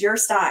is your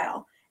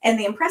style. And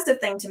the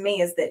impressive thing to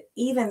me is that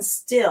even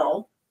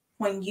still,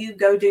 when you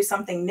go do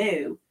something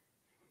new,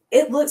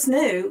 it looks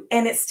new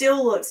and it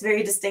still looks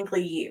very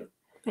distinctly you.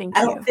 I Thank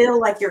don't you. feel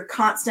like you're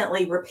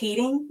constantly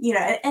repeating,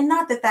 and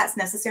not that that's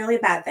necessarily a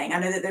bad thing. I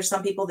know that there's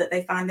some people that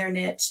they find their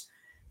niche.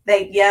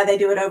 They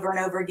do it over and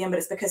over again, but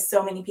it's because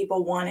so many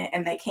people want it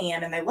and they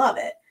can and they love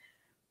it.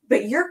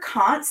 But you're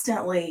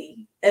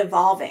constantly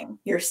evolving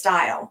your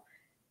style,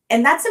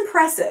 and that's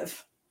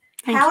impressive.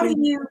 Thank How do you.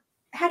 you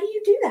how do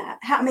you do that?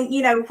 I mean,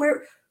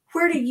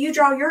 where do you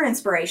draw your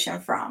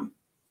inspiration from?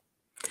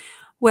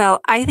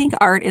 Well, I think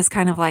art is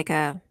kind of like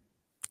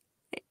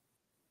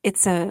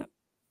it's a,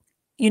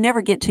 you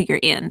never get to your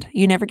end.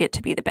 You never get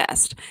to be the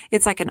best.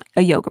 It's like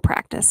a yoga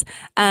practice.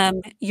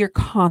 You're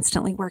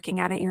constantly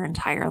working at it your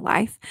entire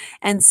life.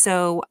 And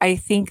so I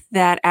think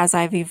that as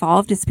I've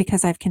evolved, it's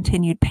because I've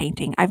continued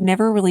painting. I've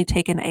never really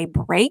taken a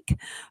break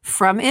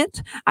from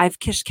it. I've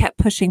just kept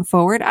pushing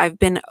forward. I've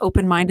been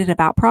open minded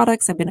about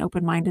products, I've been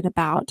open minded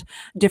about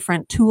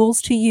different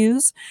tools to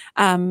use.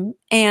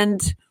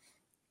 And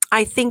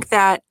I think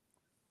that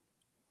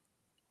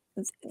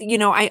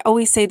I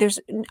always say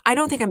I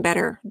don't think I'm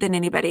better than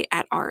anybody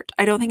at art.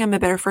 I don't think I'm a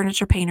better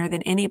furniture painter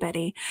than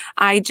anybody.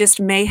 I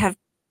just may have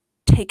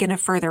taken a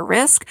further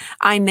risk.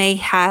 I may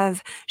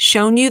have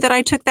shown you that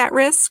I took that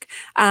risk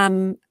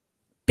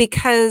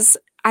because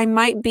I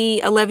might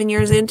be 11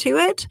 years into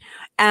it,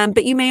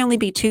 but you may only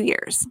be 2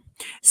 years.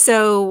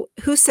 So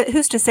who's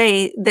to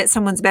say that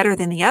someone's better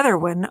than the other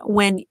one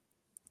when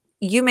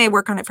you may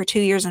work on it for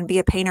 2 years and be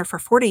a painter for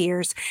 40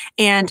 years?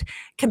 And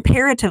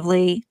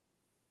comparatively,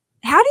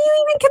 how do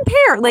you even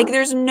compare? Like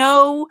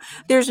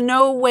there's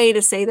no way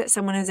to say that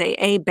someone is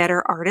a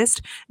better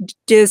artist.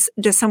 Does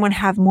someone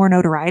have more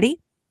notoriety?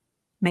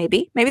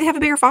 Maybe they have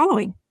a bigger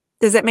following.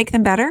 Does that make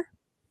them better?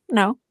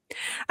 No.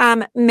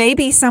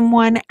 Maybe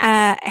someone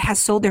has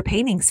sold their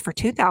paintings for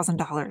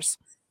 $2,000.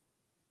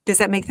 Does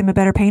that make them a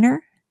better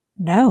painter?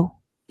 No.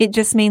 It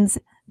just means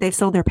they've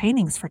sold their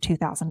paintings for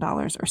 $2,000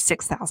 or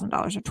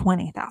 $6,000 or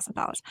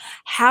 $20,000.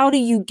 How do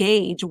you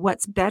gauge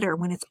what's better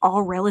when it's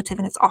all relative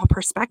and it's all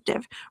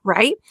perspective,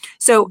 right?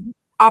 So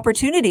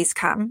opportunities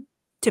come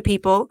to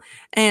people.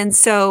 And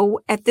so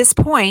at this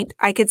point,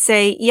 I could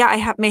say,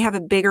 yeah, may have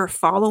a bigger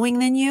following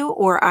than you,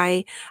 or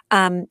I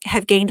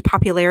have gained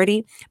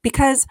popularity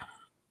because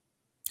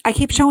I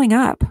keep showing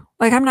up.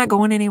 Like I'm not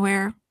going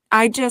anywhere.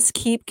 I just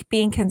keep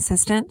being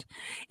consistent.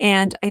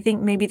 And I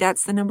think maybe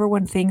that's the number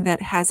one thing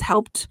that has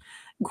helped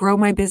grow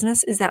my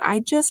business is that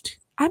I'm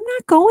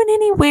not going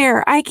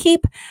anywhere. I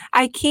keep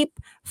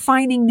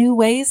finding new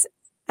ways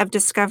of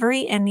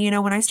discovery. And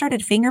when I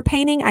started finger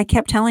painting, I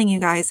kept telling you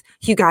guys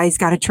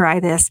got to try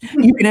this.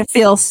 You're going to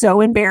feel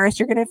so embarrassed.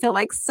 You're going to feel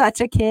like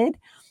such a kid.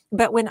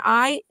 But when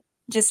I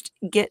just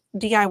get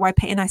DIY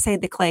paint, and I say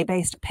the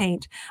clay-based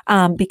paint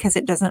because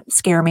it doesn't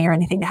scare me or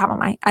anything to have on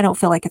I don't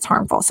feel like it's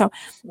harmful. So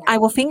I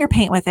will finger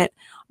paint with it.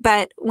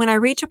 But when I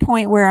reach a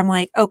point where I'm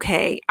like,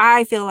 okay,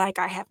 I feel like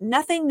I have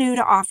nothing new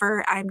to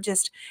offer,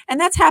 and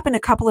that's happened a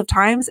couple of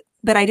times,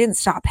 but I didn't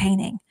stop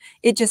painting.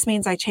 It just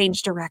means I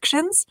changed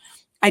directions.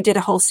 I did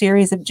a whole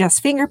series of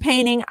just finger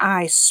painting.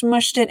 I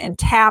smushed it and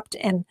tapped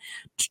and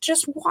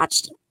just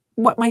watched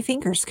what my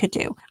fingers could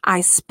do.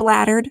 I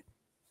splattered,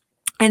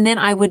 and then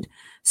I would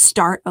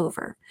start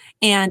over.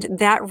 And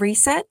that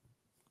reset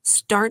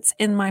starts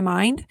in my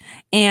mind,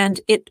 and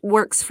it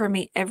works for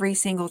me every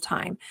single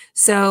time.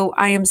 So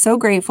I am so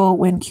grateful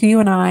when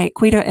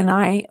Quita and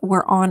I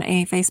were on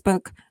a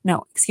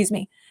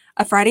Friday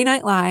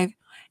Night Live,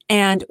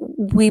 and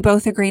we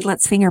both agreed,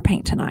 let's finger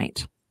paint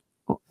tonight.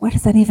 What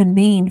does that even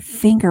mean?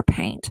 Finger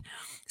paint.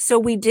 So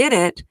we did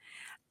it,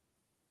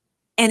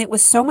 and it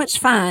was so much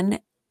fun.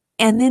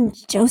 And then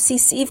Josie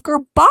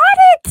Seifger bought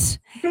it.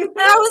 And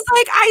I was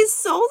like, I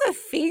sold a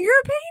finger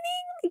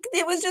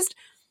painting.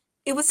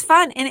 It was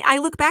fun. And I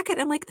look back at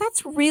it, I'm like,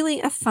 that's really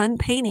a fun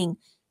painting.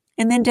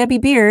 And then Debbie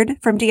Beard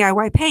from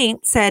DIY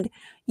Paint said,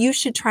 you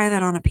should try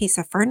that on a piece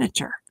of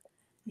furniture.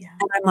 Yeah.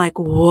 And I'm like,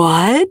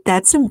 what?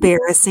 That's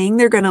embarrassing.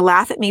 They're going to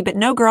laugh at me. But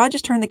no, girl, I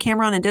just turned the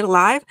camera on and did it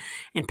live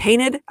and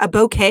painted a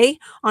bouquet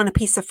on a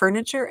piece of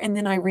furniture. And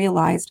then I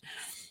realized,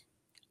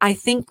 I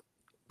think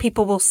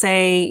people will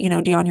say,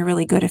 Dion, you're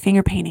really good at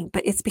finger painting,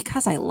 but it's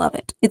because I love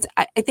it.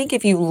 I think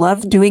if you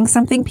love doing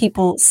something,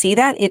 people see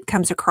that. It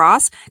comes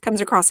across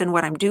in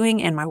what I'm doing,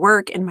 in my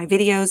work, in my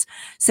videos.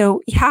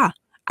 So yeah,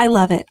 I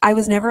love it. I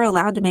was never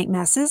allowed to make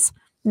messes.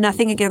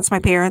 Nothing against my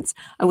parents.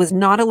 I was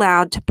not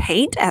allowed to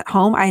paint at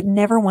home. I had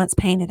never once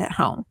painted at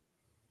home.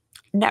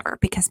 Never,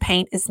 because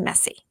paint is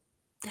messy.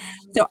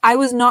 So I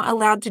was not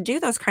allowed to do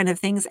those kind of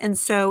things. And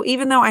so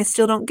even though I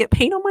still don't get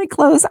paint on my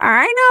clothes,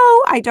 I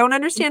know, I don't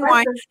understand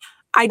why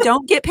I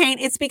don't get paint.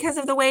 It's because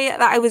of the way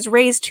that I was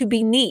raised to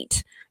be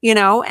neat,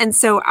 and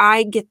so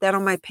I get that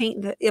on my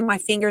paint in my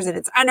fingers, and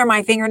it's under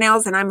my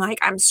fingernails, and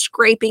I'm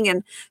scraping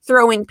and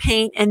throwing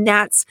paint, and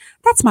that's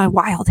my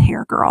wild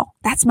hair, girl.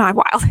 That's my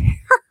wild hair.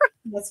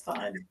 That's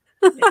fun.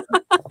 Yeah.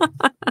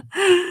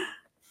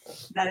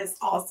 That is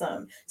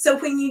awesome. So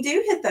when you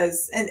do hit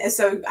those, and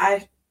so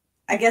I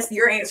guess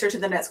your answer to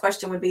the next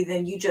question would be,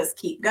 then you just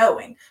keep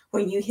going.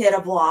 When you hit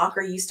a block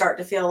or you start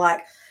to feel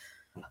like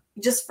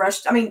just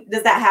frustrated. I mean,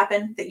 does that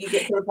happen that you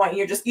get to the point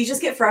you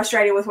just get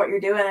frustrated with what you're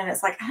doing, and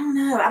it's like, I don't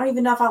know, I don't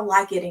even know if I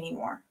like it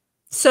anymore.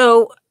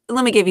 So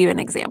let me give you an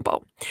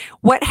example.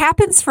 What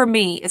happens for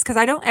me is, because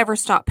I don't ever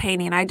stop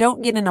painting, I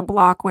don't get in a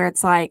block where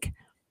it's like,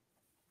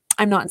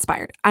 I'm not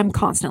inspired. I'm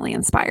constantly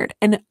inspired.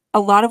 And a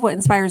lot of what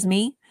inspires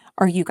me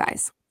are you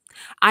guys.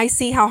 I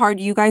see how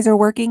hard you guys are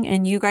working,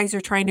 and you guys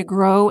are trying to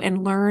grow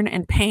and learn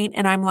and paint.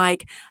 And I'm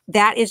like,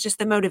 that is just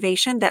the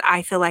motivation that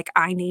I feel like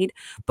I need.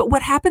 But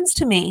what happens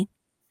to me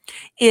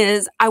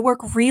is I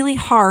work really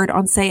hard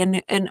on, say,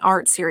 an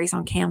art series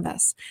on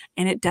Canvas,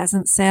 and it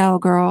doesn't sell,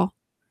 girl.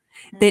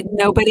 That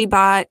nobody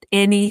bought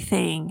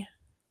anything.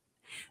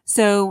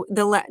 So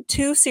the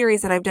two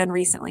series that I've done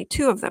recently,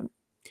 two of them,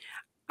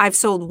 I've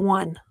sold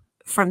one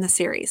from the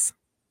series.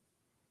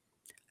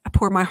 I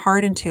pour my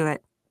heart into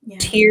it. Yeah.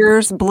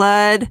 Tears,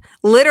 blood,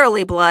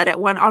 literally blood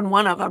on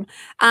one of them.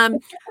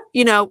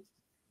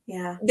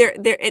 Yeah.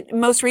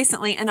 Most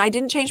recently, and I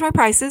didn't change my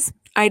prices.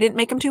 I didn't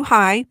make them too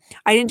high.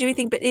 I didn't do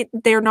anything, but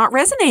they're not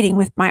resonating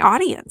with my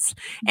audience.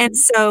 Mm-hmm. And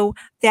so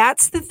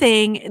that's the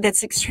thing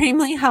that's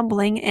extremely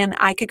humbling. And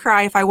I could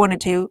cry if I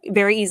wanted to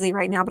very easily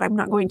right now, but I'm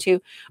not going to,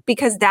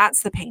 because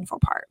that's the painful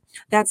part.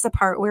 That's the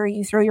part where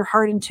you throw your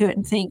heart into it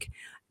and think,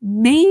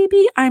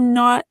 maybe I'm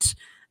not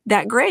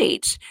that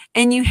great.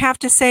 And you have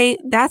to say,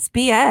 that's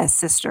BS,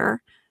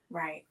 sister.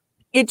 Right.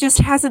 It just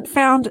hasn't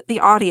found the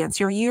audience.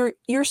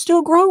 You're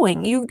still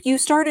growing. You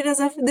started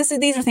as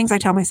these are things I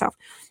tell myself.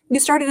 You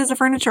started as a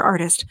furniture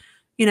artist.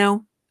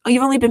 You've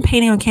only been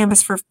painting on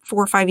canvas for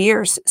 4 or 5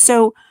 years.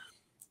 So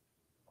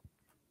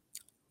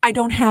I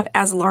don't have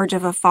as large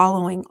of a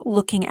following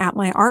looking at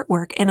my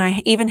artwork. And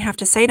I even have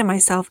to say to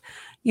myself,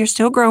 you're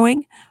still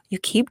growing. You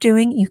keep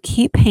doing, you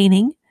keep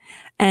painting.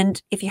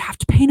 And if you have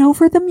to paint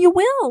over them, you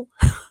will.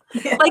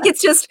 Yeah. Like,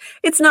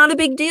 it's not a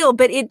big deal,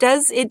 but it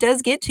does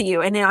get to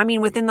you. And I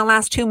mean, within the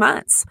last 2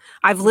 months,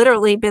 I've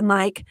literally been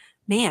like,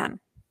 man,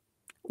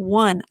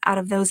 1 out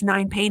of those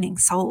 9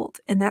 paintings sold.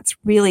 And that's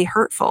really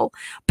hurtful,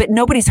 but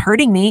nobody's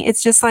hurting me.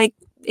 It's just like,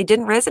 it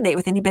didn't resonate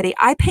with anybody.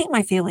 I paint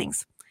my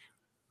feelings.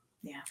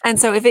 Yeah. And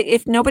so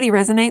if nobody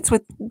resonates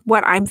with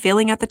what I'm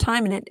feeling at the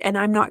time, and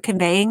I'm not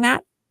conveying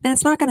that, then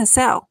it's not going to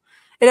sell.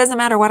 It doesn't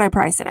matter what I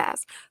price it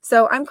as.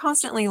 So I'm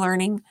constantly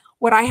learning.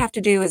 What I have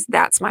to do is,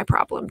 that's my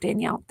problem,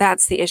 Danielle.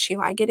 That's the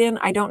issue I get in.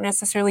 I don't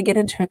necessarily get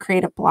into a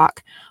creative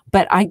block,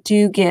 but I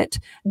do get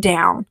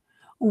down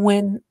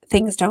when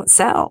things don't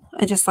sell.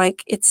 I just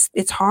like,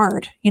 it's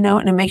hard,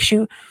 and it makes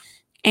you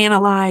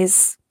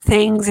analyze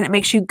things, and it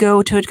makes you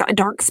go to a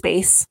dark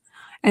space.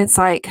 And it's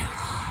like,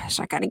 gosh,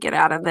 I got to get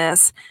out of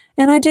this.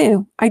 And I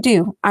do.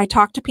 I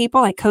talk to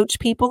people, I coach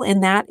people,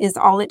 and that is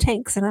all it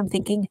takes. And I'm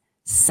thinking,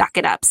 suck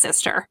it up,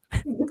 sister.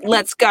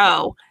 Let's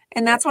go.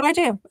 And that's what I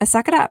do. I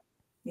suck it up.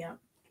 Yeah.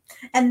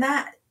 And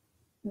that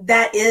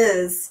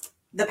is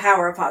the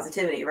power of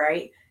positivity,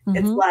 right?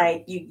 It's Mm-hmm.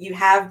 like you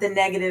have the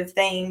negative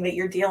thing that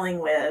you're dealing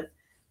with,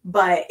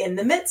 but in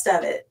the midst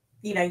of it,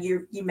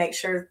 you make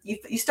sure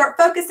you start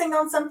focusing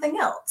on something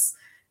else.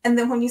 And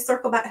then when you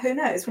circle back, who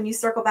knows, when you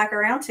circle back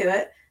around to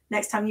it,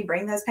 next time you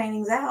bring those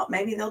paintings out,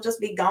 maybe they'll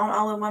just be gone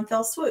all in one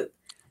fell swoop.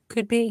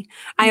 Could be.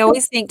 I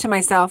always think to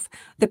myself,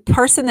 the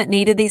person that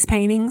needed these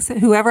paintings,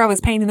 whoever I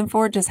was painting them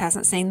for, just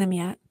hasn't seen them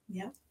yet.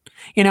 Yeah.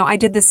 I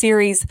did the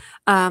series,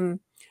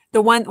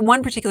 the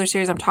one particular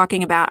series I'm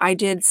talking about, I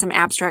did some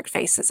abstract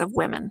faces of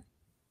women.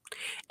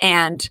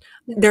 And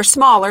they're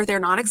smaller, they're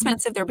not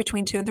expensive, they're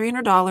between $200 and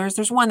 $300.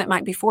 There's one that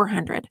might be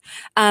 $400.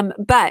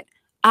 But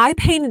I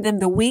painted them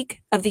the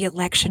week of the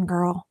election,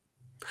 girl.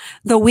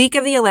 The week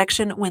of the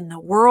election, when the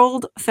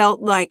world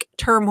felt like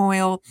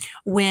turmoil,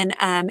 when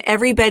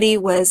everybody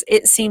was,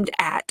 it seemed,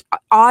 at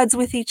odds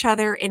with each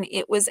other, and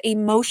it was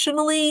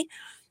emotionally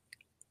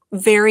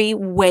very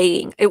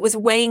weighing. It was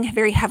weighing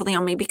very heavily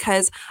on me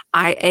because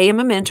I am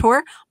a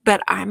mentor,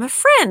 but I'm a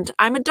friend.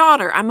 I'm a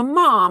daughter. I'm a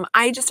mom.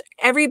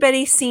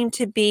 Everybody seemed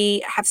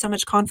to have so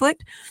much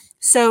conflict.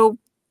 So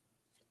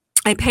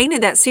I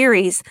painted that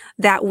series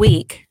that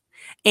week,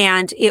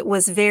 and it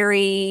was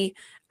very,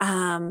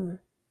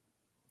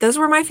 those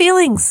were my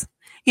feelings.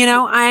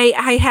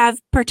 I have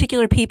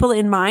particular people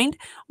in mind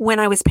when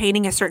I was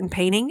painting a certain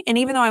painting. And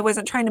even though I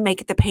wasn't trying to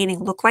make the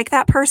painting look like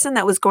that person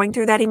that was going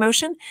through that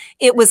emotion,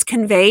 it was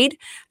conveyed.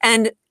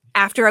 And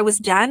after I was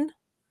done,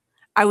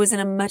 I was in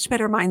a much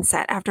better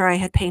mindset after I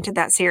had painted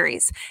that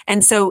series.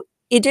 And so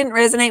it didn't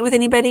resonate with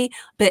anybody,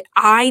 but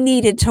I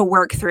needed to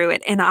work through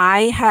it. And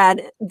I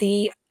had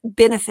the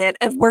benefit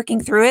of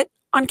working through it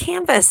on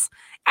canvas.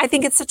 I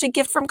think it's such a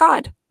gift from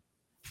God.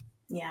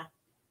 Yeah.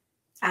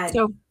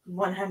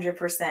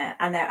 100%.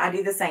 I know. I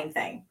do the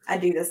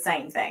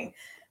same thing.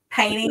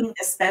 Painting,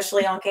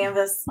 especially on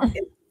canvas,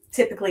 is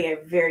typically a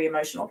very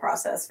emotional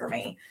process for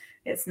me.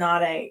 It's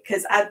not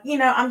because I don't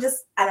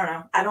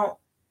know.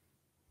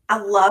 I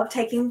love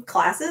taking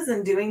classes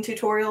and doing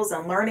tutorials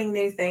and learning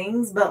new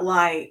things, but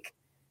like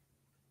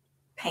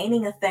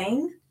painting a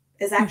thing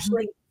is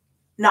actually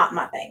not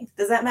my thing.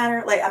 Does that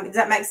matter? Like, does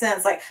that make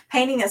sense? Like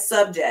painting a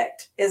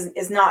subject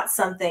is not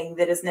something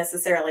that is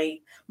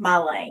necessarily my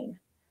lane.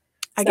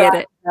 I get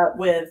it.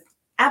 With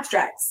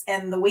abstracts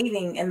and the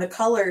weaving and the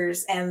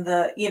colors and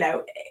and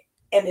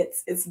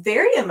it's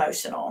very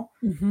emotional.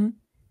 Mm-hmm.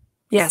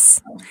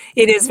 Yes,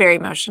 it is very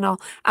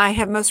emotional. I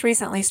have most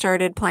recently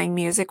started playing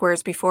music,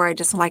 whereas before I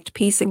just liked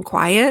peace and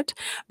quiet,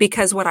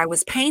 because what I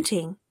was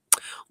painting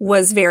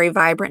was very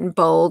vibrant and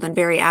bold and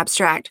very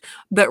abstract.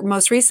 But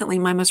most recently,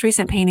 my most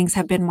recent paintings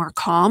have been more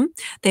calm.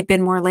 They've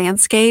been more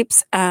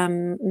landscapes,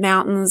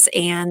 mountains,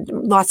 and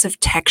lots of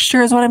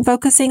texture is what I'm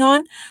focusing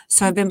on.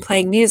 So I've been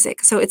playing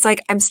music. So it's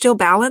like I'm still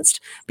balanced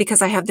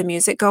because I have the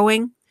music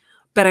going,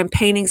 but I'm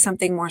painting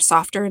something more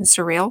softer and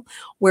surreal.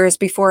 Whereas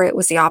before it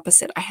was the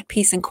opposite. I had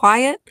peace and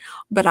quiet,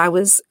 but I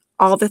was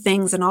all the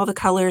things and all the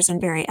colors and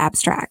very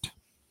abstract.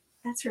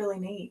 That's really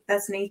neat.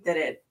 That's neat that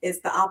it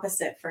is the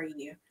opposite for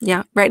you.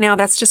 Yeah, right now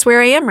that's just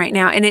where I am right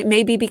now. And it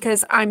may be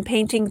because I'm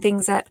painting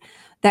things that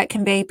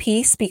convey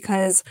peace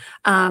because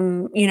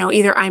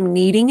either I'm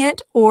needing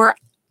it or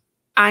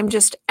I'm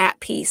just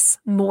at peace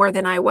more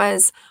than I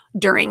was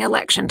during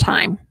election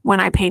time when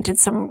I painted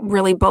some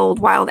really bold,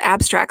 wild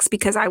abstracts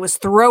because I was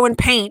throwing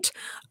paint,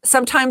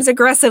 sometimes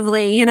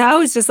aggressively.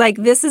 It's just like,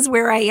 this is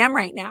where I am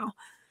right now.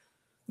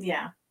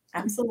 Yeah,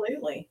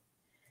 absolutely.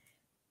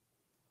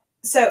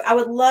 So I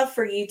would love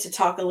for you to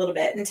talk a little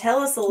bit and tell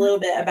us a little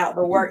bit about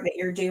the work that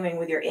you're doing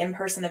with your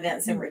in-person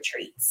events and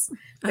retreats.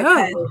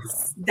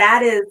 Because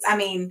that is,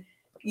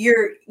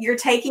 you're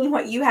taking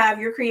what you have,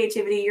 your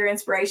creativity, your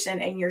inspiration,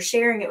 and you're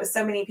sharing it with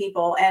so many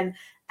people. And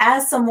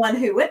as someone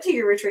who went to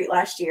your retreat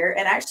last year,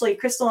 and actually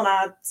Crystal and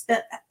I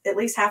spent at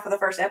least half of the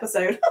first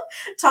episode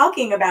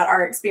talking about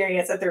our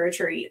experience at the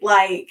retreat,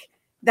 like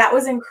that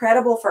was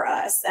incredible for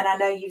us. And I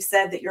know you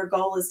said that your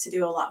goal is to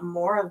do a lot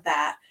more of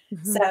that.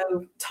 Mm-hmm.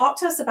 So talk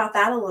to us about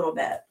that a little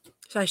bit.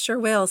 I sure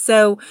will.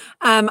 So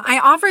I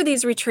offer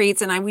these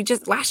retreats, and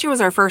last year was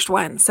our first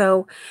one.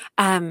 So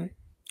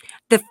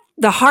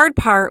the hard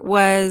part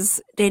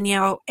was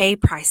Danielle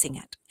pricing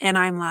it. And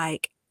I'm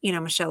like,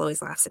 Michelle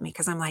always laughs at me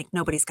because I'm like,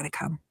 nobody's going to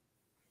come.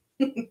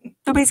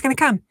 Nobody's going to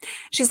come.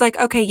 She's like,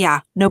 okay, yeah,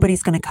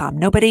 nobody's going to come.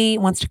 Nobody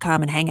wants to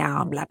come and hang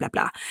out and blah, blah,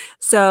 blah.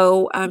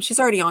 So she's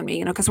already on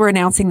me, because we're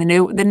announcing the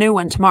new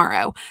one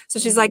tomorrow. So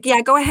she's like,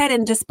 yeah, go ahead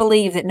and just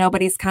believe that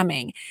nobody's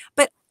coming.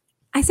 But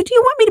I said, do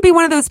you want me to be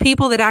one of those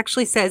people that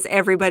actually says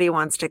everybody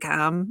wants to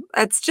come?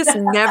 It's just it's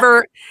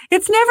never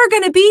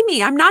going to be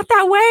me. I'm not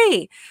that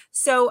way.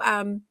 So,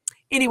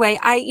 anyway,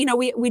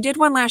 we did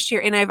one last year,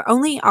 and I've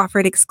only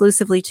offered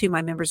exclusively to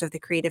my members of the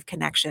Creative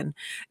Connection,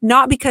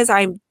 not because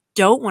I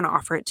don't want to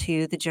offer it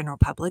to the general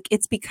public.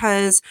 It's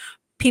because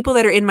people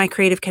that are in my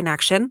Creative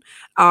Connection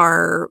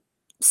are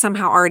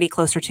somehow already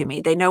closer to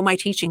me. They know my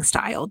teaching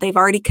style. They've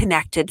already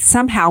connected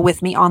somehow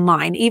with me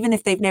online. Even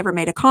if they've never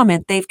made a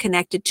comment, they've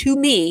connected to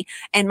me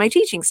and my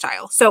teaching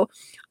style. So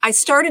I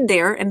started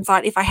there and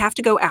thought if I have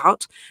to go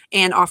out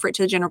and offer it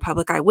to the general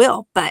public, I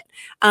will. But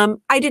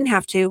I didn't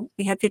have to.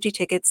 We had 50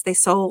 tickets. They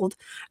sold.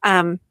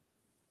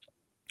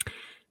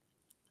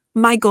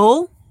 My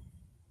goal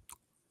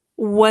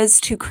was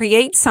to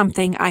create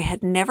something I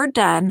had never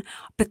done,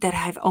 but that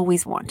I've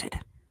always wanted.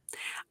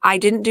 I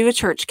didn't do a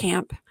church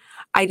camp.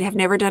 I have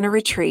never done a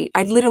retreat.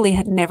 I literally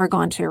had never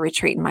gone to a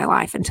retreat in my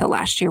life until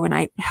last year when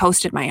I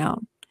hosted my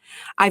own.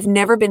 I've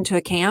never been to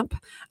a camp.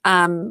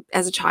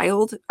 As a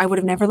child, I would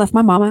have never left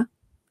my mama,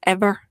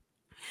 ever.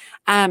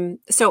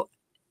 So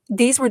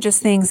these were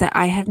just things that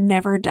I have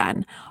never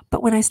done.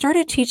 But when I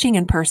started teaching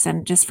in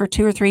person, just for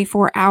 2 or 3,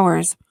 4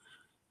 hours,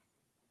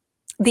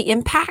 the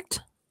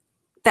impact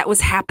that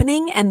was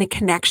happening and the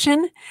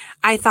connection,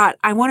 I thought,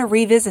 I want to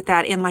revisit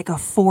that in like a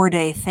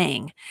 4-day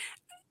thing.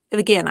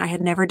 Again, I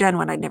had never done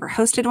one. I'd never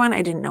hosted one.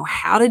 I didn't know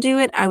how to do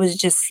it. I was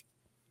just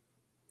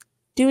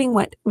doing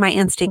what my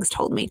instincts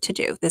told me to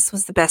do. This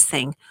was the best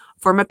thing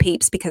for my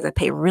peeps because I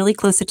pay really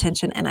close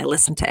attention and I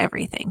listen to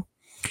everything.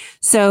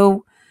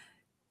 So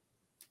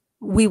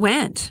we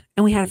went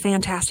and we had a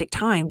fantastic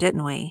time,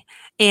 didn't we?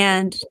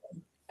 And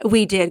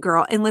we did,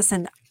 girl. And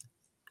listen,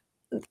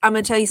 I'm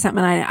going to tell you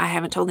something. I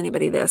haven't told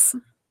anybody this.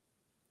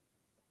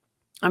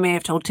 I may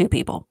have told 2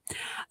 people.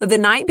 The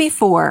night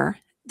before,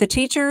 the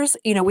teachers,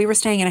 we were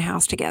staying in a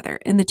house together,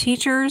 and the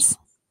teachers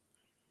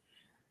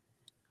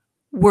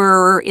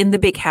were in the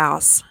big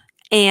house,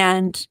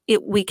 and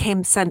we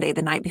came Sunday,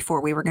 the night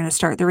before. We were going to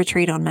start the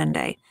retreat on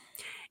Monday.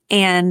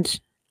 And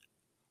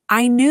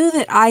I knew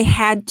that I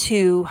had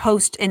to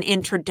host an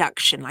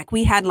introduction. Like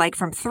we had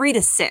from 3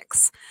 to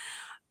 6,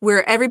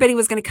 where everybody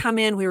was going to come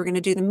in. We were going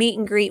to do the meet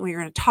and greet. We were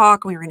going to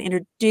talk. We were going to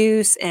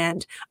introduce.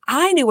 And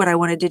I knew what I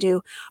wanted to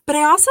do, but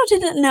I also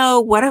didn't know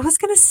what I was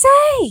going to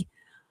say.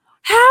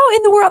 How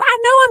in the world? I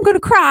know I'm going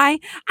to cry.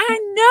 I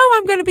know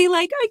I'm going to be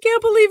like, I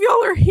can't believe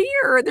y'all are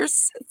here.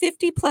 There's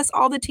 50 plus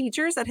all the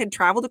teachers that had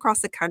traveled across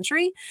the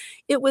country.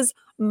 It was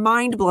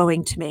mind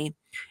blowing to me.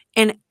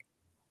 And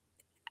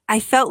I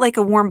felt like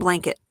a warm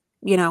blanket,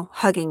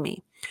 hugging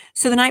me.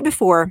 So the night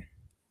before,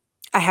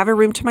 I have a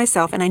room to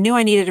myself, and I knew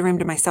I needed a room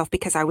to myself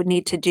because I would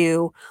need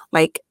to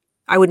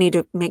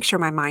make sure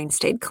my mind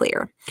stayed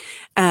clear.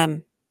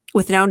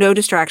 With no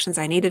distractions,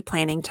 I needed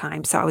planning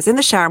time. So I was in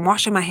the shower, I'm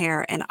washing my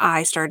hair, and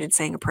I started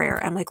saying a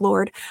prayer. I'm like,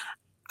 Lord,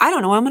 I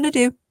don't know what I'm going to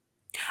do.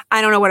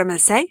 I don't know what I'm going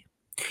to say.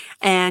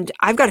 And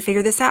I've got to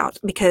figure this out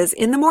because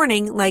in the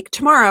morning, like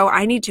tomorrow,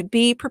 I need to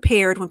be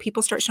prepared when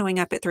people start showing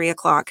up at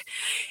 3:00.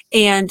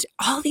 And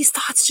all these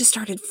thoughts just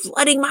started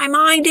flooding my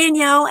mind,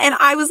 Danielle. And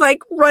I was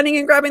like running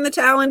and grabbing the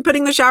towel and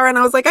putting the shower. And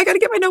I was like, I got to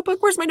get my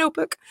notebook. Where's my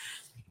notebook?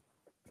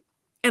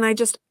 And I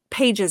just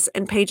pages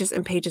and pages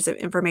and pages of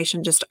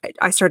information.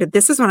 I started,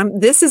 this is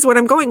what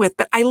I'm going with.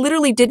 But I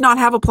literally did not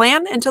have a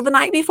plan until the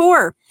night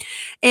before.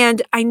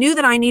 And I knew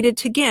that I needed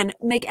to, again,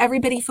 make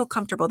everybody feel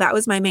comfortable. That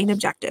was my main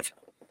objective.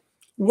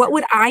 What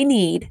would I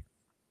need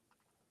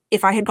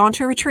if I had gone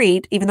to a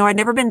retreat, even though I'd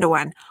never been to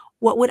one?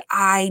 What would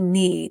I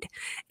need?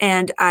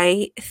 And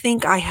I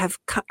think I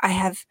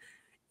have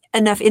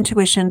enough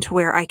intuition to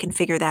where I can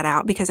figure that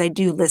out because I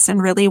do listen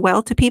really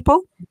well to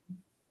people.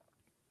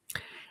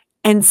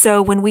 And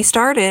so when we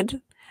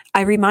started,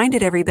 I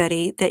reminded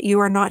everybody that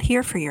you are not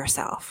here for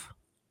yourself,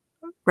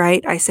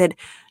 right? I said,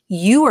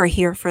 you are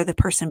here for the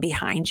person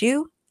behind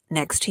you,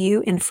 next to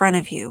you, in front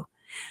of you,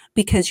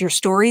 because your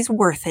story's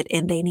worth it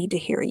and they need to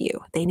hear you.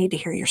 They need to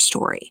hear your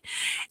story.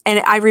 And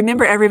I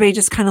remember everybody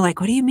just kind of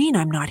like, what do you mean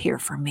I'm not here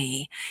for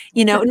me?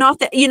 Not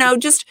that,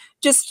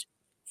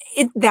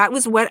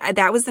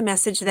 that was the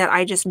message that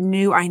I just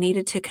knew I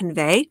needed to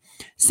convey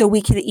so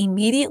we could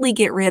immediately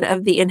get rid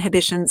of the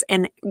inhibitions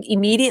and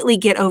immediately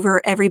get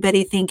over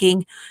everybody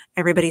thinking,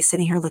 everybody's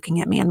sitting here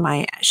looking at me in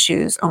my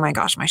shoes. Oh my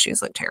gosh, my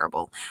shoes look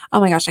terrible. Oh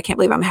my gosh, I can't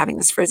believe I'm having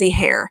this frizzy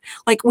hair.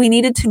 Like we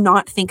needed to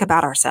not think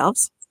about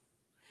ourselves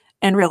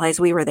and realize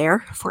we were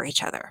there for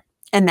each other.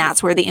 And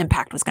that's where the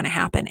impact was going to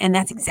happen. And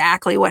that's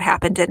exactly what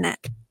happened, didn't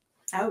it?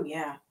 Oh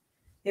yeah.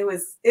 It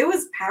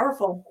was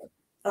powerful.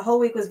 The whole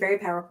week was very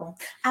powerful.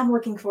 I'm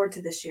looking forward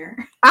to this year.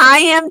 I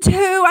am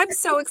too. I'm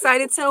so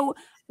excited. So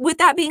with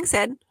that being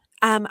said,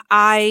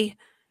 I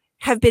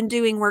have been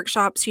doing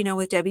workshops,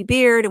 with Debbie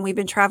Beard, and we've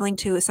been traveling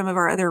to some of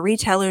our other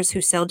retailers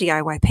who sell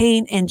DIY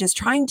paint and just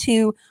trying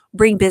to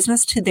bring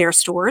business to their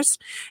stores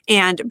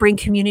and bring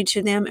community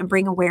to them and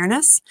bring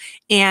awareness.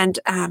 And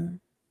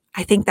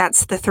I think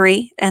that's the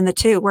 3 and the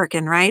 2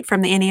 working, right,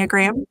 from the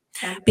Enneagram,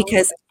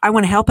 because I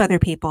want to help other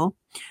people.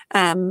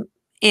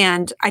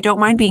 And I don't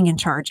mind being in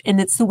charge. And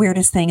it's the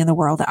weirdest thing in the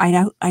world.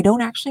 I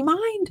don't actually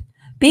mind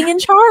being in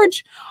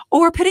charge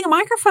or putting a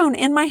microphone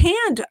in my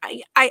hand.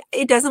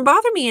 It doesn't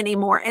bother me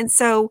anymore. And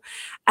so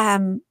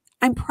I'm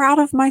proud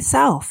of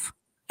myself.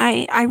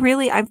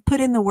 I've put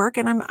in the work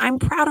and I'm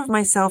proud of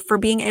myself for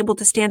being able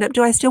to stand up.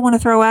 Do I still want to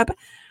throw up?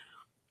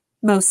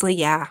 Mostly,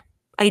 yeah,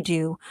 I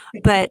do.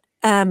 But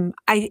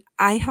I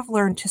have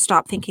learned to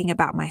stop thinking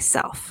about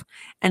myself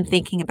and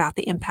thinking about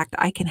the impact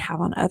I can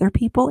have on other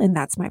people. And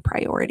that's my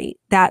priority.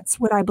 That's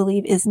what I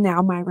believe is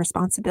now my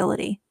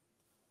responsibility.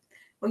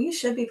 Well, you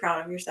should be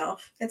proud of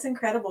yourself. It's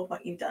incredible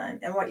what you've done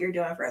and what you're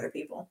doing for other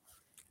people.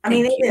 I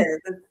mean, Thank it you.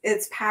 is.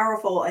 It's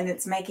powerful and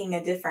it's making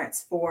a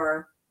difference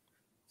for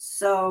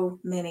so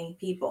many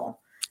people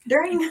Thank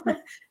during you.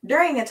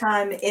 during a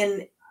time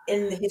in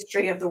the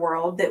history of the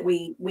world that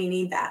we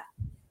need that.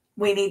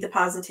 We need the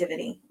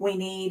positivity. We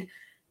need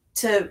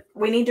to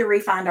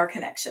refine our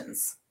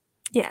connections.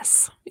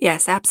 Yes.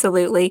 Yes,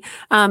 absolutely.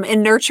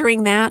 And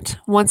nurturing that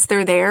once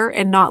they're there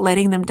and not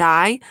letting them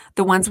die,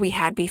 the ones we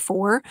had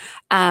before.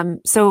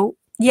 So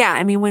yeah,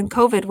 I mean, when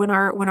COVID, when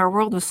our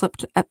world was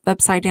flipped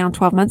upside down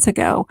 12 months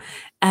ago,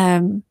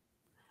 um,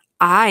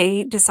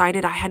 I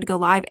decided I had to go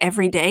live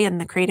every day in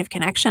the Creative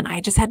Connection.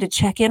 I just had to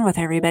check in with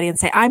everybody and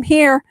say, I'm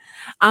here.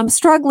 I'm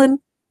struggling.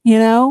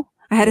 I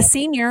had a Yeah.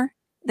 senior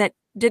that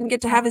didn't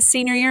get to have his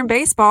senior year in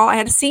baseball. I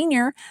had a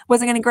senior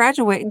wasn't going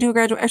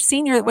to a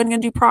senior that wasn't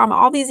going to do prom,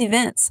 all these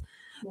events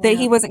that Yeah.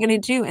 he wasn't going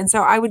to do. And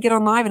so I would get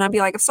on live and I'd be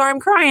like, I'm sorry, I'm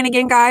crying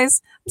again,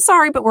 guys. I'm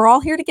sorry, but we're all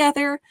here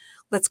together.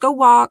 Let's go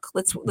walk.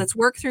 Let's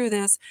work through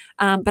this.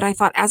 But I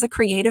thought, as a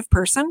creative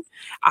person,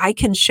 I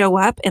can show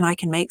up and I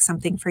can make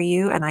something for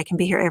you, and I can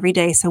be here every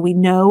day, so we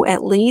know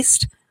at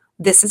least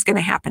this is going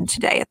to happen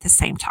today at the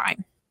same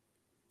time.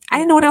 I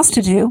didn't know Yeah. what else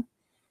to do.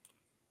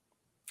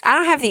 I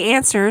don't have the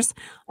answers,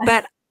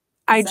 but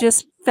I Exactly.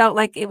 just felt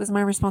like it was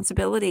my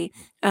responsibility.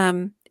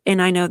 And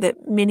I know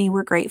that many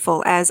were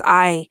grateful, as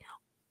I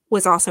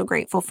was also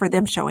grateful for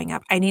them showing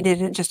up. I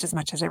needed it just as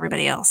much as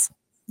everybody else.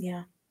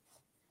 Yeah.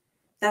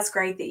 That's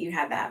great that you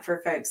had that for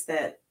folks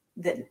that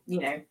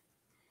needed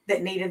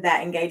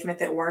that engagement,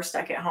 that were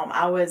stuck at home.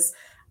 I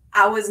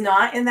was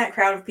not in that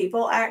crowd of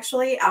people,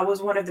 actually. I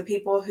was one of the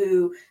people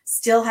who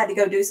still had to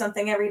go do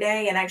something every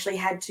day, and actually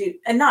had to,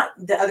 and not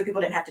that other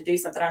people didn't have to do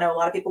something. I know a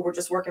lot of people were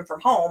just working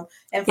from home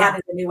and Yeah.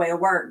 finding a new way of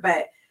work,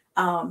 but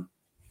um,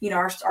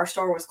 our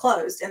store was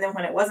closed. And then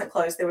when it wasn't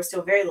closed, there was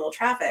still very little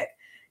traffic.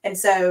 And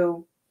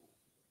so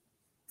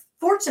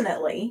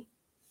fortunately,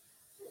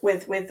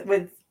 with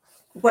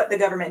what the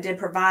government did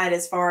provide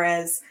as far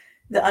as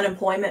the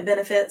unemployment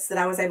benefits that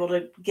I was able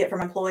to get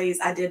from employees,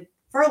 I did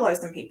furlough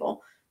some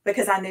people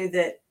because I knew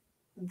that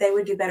they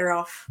would do better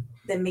off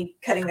than me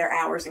cutting their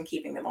hours and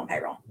keeping them on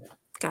payroll.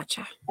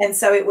 Gotcha. And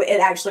so it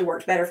actually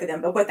worked better for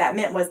them. But what that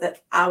meant was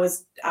that I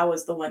was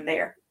the one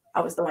there.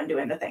 I was the one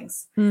doing the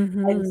things. And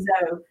Mm-hmm.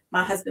 so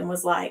my husband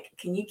was like,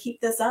 "Can you keep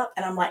this up?"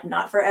 And I'm like,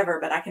 "Not forever,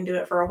 but I can do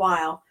it for a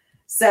while."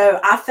 So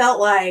I felt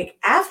like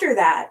after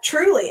that,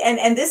 truly,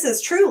 and this is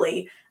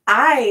truly,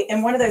 I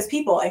am one of those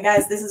people. And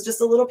guys, this is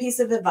just a little piece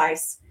of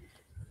advice.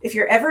 If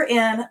you're ever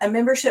in a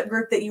membership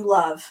group that you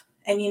love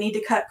and you need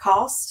to cut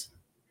costs,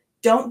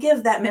 don't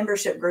give that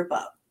membership group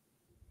up,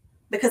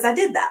 because I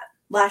did that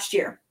last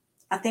year.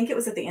 I think it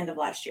was at the end of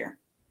last year.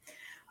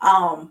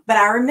 But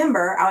I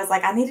remember I was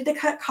like, I needed to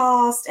cut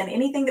costs, and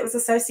anything that was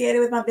associated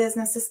with my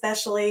business,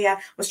 especially, I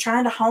was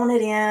trying to hone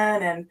it in.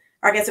 And,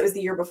 or I guess it was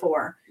the year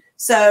before.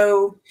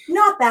 So,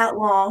 not that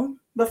long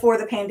before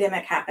the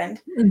pandemic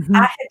happened, Mm-hmm. I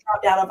had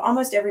dropped out of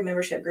almost every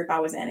membership group I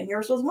was in, and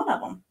yours was one of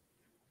them.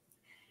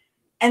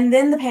 And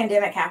then the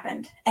pandemic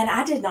happened, and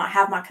I did not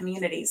have my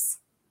communities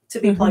to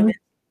be plugged Mm-hmm.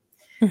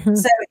 in. Mm-hmm.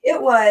 So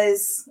it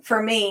was,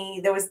 for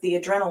me, there was the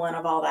adrenaline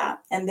of all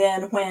that. And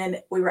then when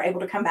we were able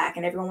to come back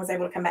and everyone was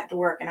able to come back to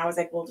work and I was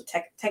able to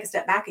take a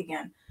step back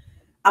again,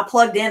 I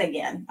plugged in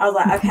again. I was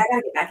like, okay, I got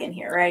to get back in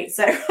here. Right.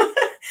 So,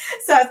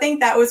 so I think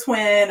that was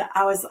when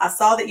I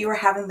saw that you were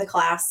having the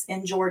class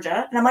in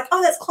Georgia, and I'm like,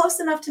 oh, that's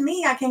close enough to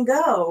me. I can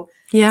go.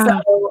 Yeah.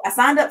 So I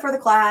signed up for the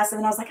class, and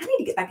then I was like, I need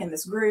to get back in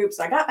this group.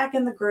 So I got back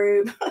in the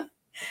group.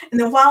 And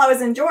then while I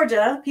was in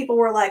Georgia, people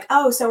were like,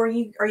 "Oh, so are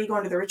you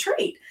going to the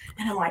retreat?"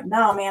 And I'm like,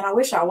 "No, man, I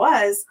wish I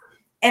was."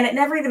 And it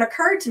never even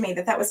occurred to me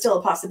that that was still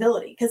a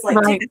possibility, because like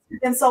Right. tickets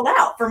had been sold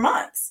out for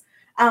months.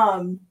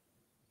 Um,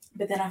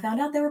 but then I found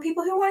out there were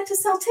people who wanted to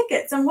sell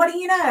tickets, and what do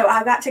you know?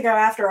 I got to go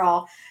after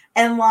all.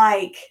 And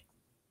like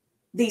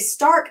the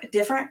stark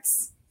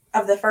difference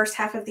of the first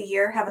half of the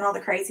year, having all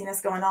the craziness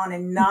going on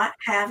and not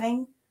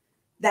having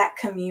that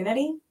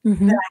community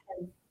Mm-hmm.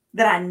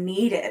 that I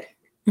needed,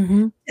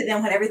 Mm-hmm. and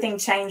then when everything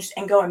changed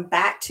and going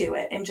back to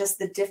it, and just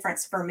the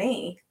difference for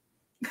me,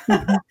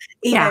 Mm-hmm.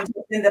 Yeah.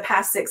 even in the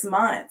past 6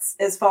 months,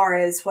 as far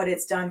as what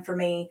it's done for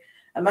me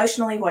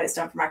emotionally, what it's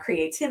done for my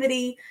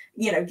creativity,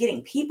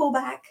 getting people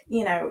back,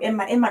 in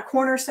my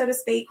corner, so to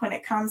speak, when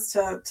it comes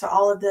to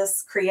all of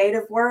this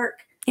creative work,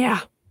 Yeah.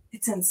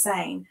 it's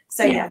insane.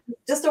 So Yeah. yeah,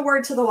 just a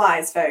word to the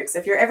wise, folks.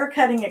 If you're ever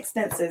cutting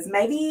expenses,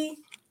 maybe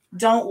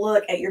don't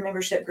look at your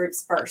membership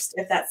groups first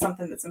if that's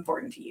something that's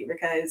important to you,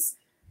 because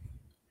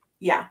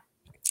yeah, I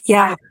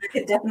Yeah.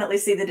 could definitely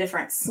see the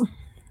difference.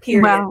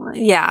 Period. Well,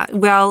 yeah.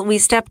 Well, we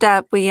stepped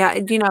up.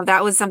 That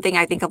was something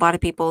I think a lot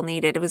of people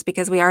needed. It was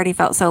because we already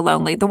felt so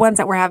lonely. The ones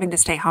that were having to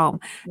stay home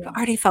Yeah.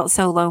 already felt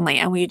so lonely,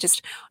 and we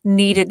just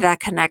needed that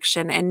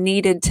connection and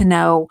needed to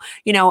know.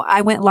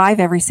 I went live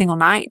every single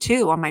night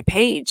too on my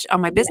page, on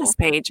my Yeah. business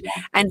page, Yeah.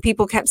 and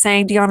people kept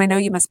saying, "Dion, I know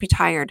you must be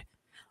tired,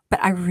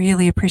 but I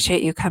really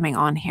appreciate you coming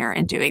on here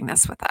and doing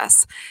this with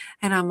us."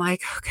 And I'm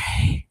like,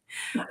 okay.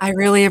 I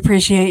really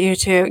appreciate you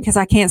too, because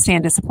I can't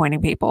stand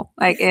disappointing people.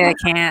 Like I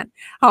can't.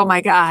 Oh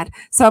my God.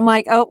 So I'm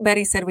like, oh,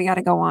 Betty said we got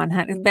to go on.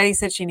 Honey. Betty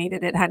said she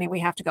needed it, honey. We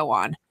have to go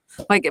on.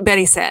 Like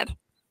Betty said,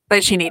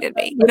 but she needed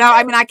me.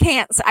 I mean, I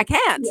can't. I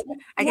can't.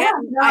 I Yeah,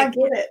 can't. no, I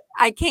get it.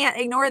 I can't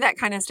ignore that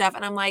kind of stuff.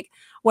 And I'm like,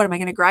 what am I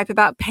going to gripe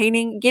about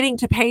painting, getting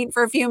to paint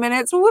for a few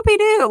minutes? Whoopie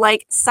doo.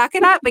 Like, suck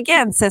it up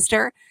again,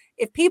 sister.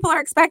 If people are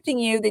expecting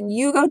you, then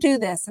you go do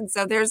this. And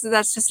so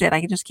that's just it.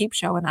 I can just keep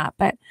showing up.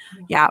 But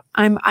yeah,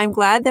 I'm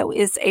glad that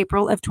it's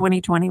April of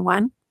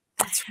 2021.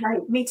 That's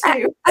right. Me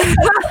too.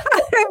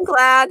 I'm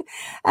glad.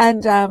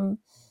 And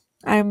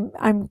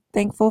I'm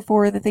thankful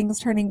for the things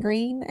turning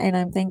green, and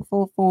I'm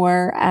thankful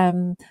for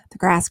the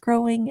grass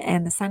growing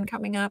and the sun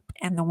coming up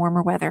and the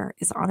warmer weather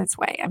is on its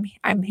way.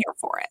 I'm here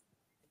for it.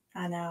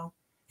 I know.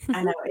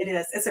 I know it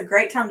is. It's a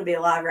great time to be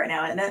alive right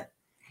now, isn't it?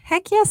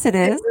 Heck yes, it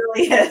is. It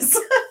really is.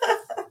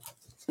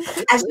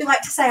 As you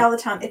like to say all the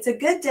time, it's a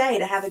good day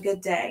to have a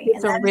good day.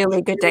 It's a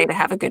really good day to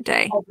have a good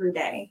day. Every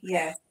day.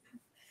 Yes.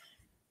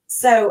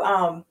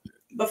 So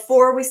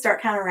before we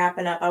start kind of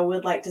wrapping up, I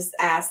would like to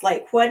ask,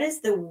 like, what is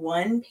the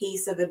one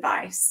piece of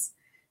advice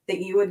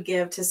that you would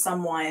give to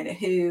someone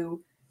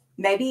who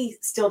maybe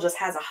still just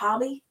has a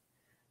hobby,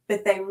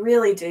 but they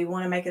really do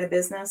want to make it a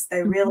business?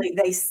 They really,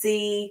 they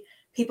see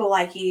people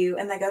like you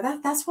and they go,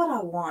 that's what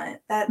I want.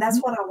 That's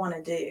what I want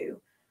to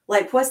do.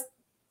 Like,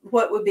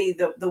 what would be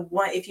the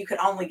one, if you could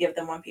only give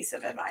them one piece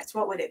of advice,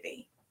 what would it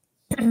be?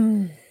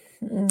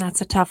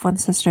 That's a tough one,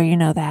 sister. You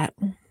know that.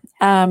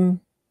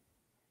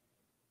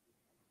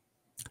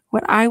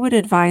 What I would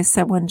advise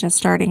someone just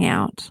starting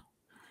out,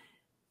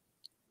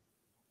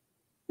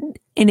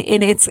 and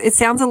it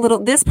sounds a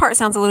little, this part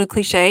sounds a little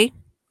cliche,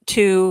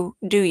 to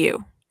do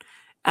you.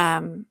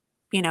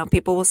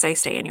 People will say,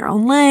 stay in your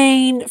own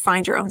lane,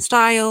 find your own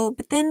style,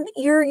 but then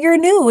you're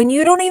new and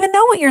you don't even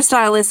know what your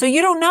style is. So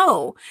you don't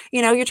know,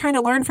 you're trying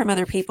to learn from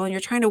other people and you're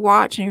trying to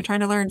watch and you're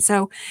trying to learn.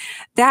 So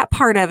that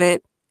part of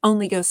it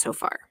only goes so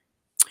far.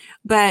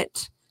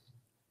 But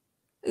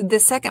the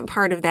second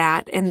part of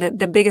that, and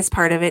the biggest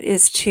part of it,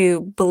 is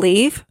to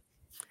believe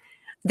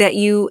that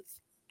you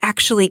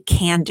actually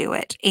can do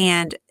it.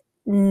 And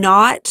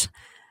not,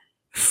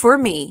 for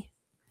me,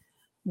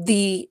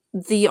 the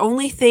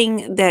only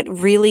thing that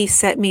really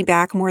set me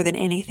back more than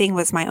anything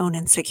was my own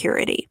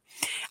insecurity.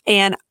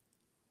 And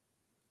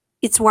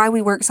it's why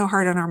we work so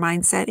hard on our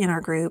mindset in our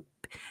group,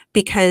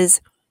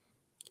 because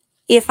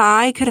if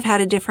I could have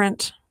had a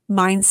different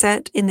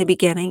mindset in the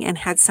beginning and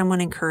had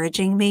someone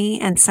encouraging me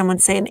and someone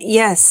saying,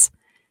 yes,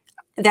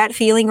 that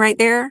feeling right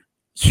there,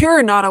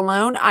 you're not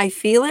alone. I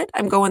feel it.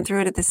 I'm going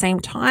through it at the same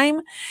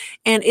time.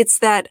 And it's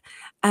that,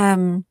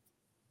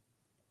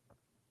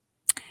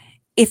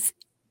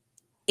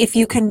 if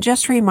you can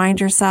just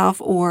remind yourself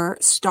or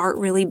start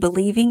really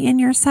believing in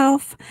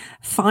yourself,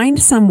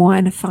 find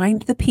someone,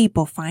 find the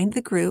people, find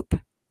the group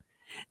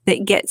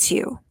that gets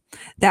you.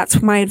 That's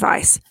my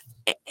advice.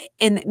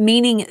 And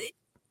meaning,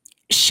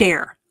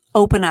 share,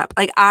 open up.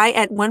 Like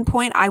at one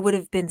point, I would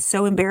have been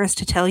so embarrassed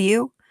to tell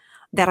you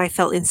that I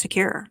felt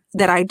insecure,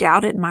 that I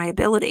doubted my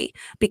ability,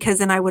 because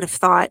then I would have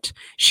thought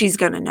she's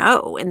going to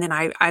know. And then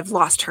I've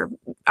lost her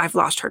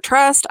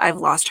trust. I've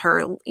lost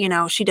her,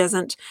 she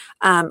doesn't,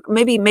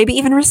 maybe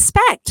even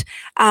respect.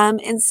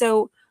 And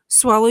so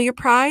swallow your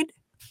pride,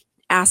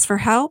 ask for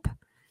help,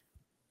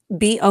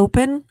 be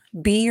open,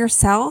 be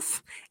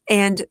yourself,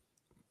 and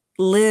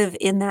live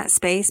in that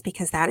space,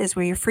 because that is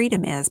where your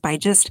freedom is, by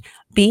just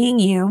being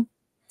you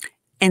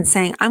and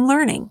saying, I'm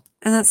learning,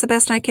 and that's the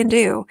best I can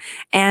do.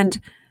 And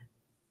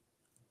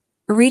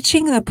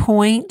reaching the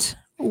point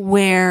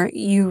where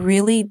you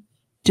really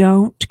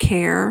don't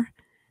care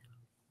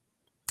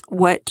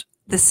what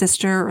the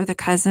sister or the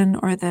cousin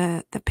or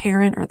the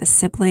parent or the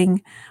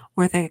sibling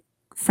or the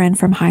friend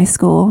from high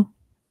school,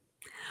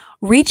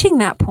 reaching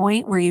that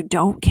point where you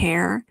don't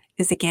care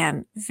is,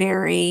 again,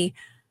 very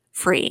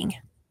freeing.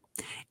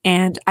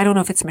 And I don't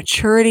know if it's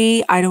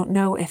maturity. I don't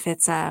know if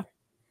it's a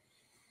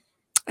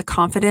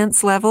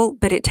confidence level,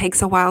 but it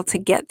takes a while to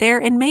get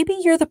there. And maybe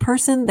you're the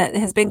person that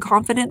has been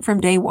confident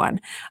from day one.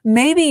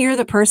 Maybe you're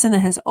the person that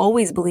has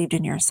always believed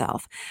in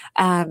yourself.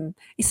 So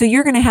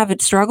you're going to have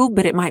a struggle,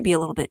 but it might be a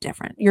little bit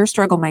different. Your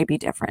struggle may be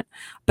different.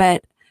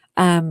 But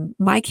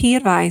my key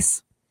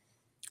advice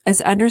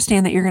is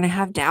understand that you're going to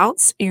have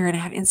doubts, you're going to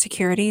have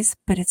insecurities,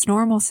 but it's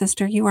normal,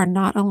 sister. You are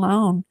not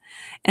alone.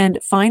 And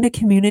find a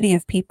community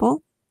of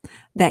people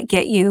that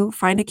get you.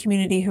 Find a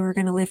community who are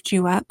going to lift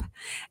you up.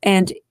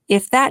 And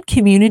if that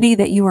community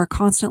that you are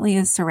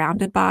constantly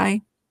surrounded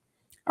by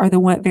are the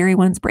very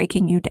ones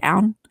breaking you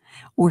down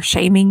or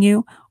shaming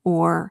you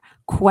or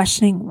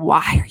questioning,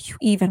 why are you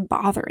even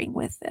bothering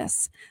with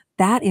this?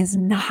 That is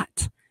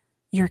not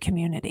your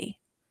community.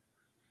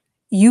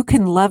 You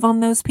can love on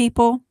those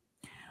people,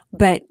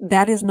 but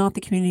that is not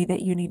the community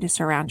that you need to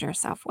surround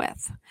yourself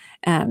with.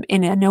 And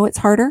I know it's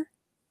harder,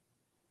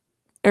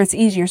 or it's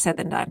easier said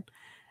than done.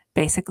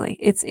 Basically,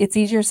 it's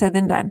easier said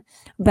than done.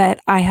 But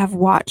I have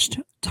watched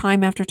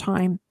time after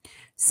time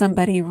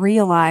somebody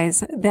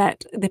realize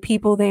that the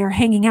people they are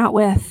hanging out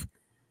with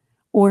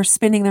or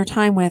spending their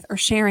time with or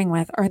sharing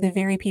with are the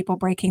very people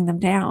breaking them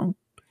down.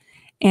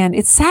 And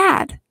it's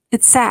sad.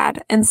 It's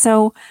sad. And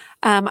so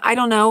I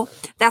don't know.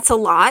 That's a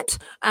lot,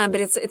 but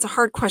it's a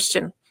hard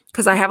question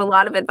because I have a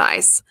lot of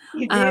advice.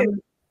 You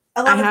do. A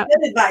I lot of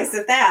good advice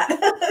at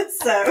that.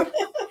 So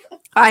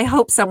I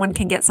hope someone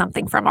can get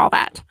something from all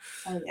that.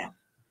 oh yeah,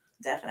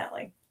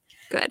 definitely.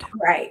 Good.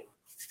 Right.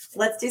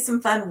 Let's do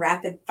some fun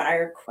rapid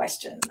fire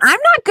questions. I'm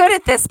not good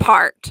at this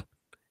part.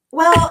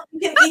 Well,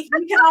 you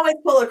can always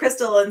pull a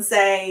Crystal and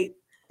say,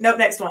 nope,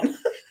 next one.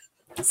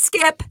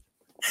 Skip.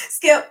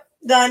 Skip.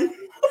 Done.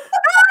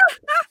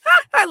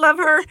 I love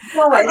her.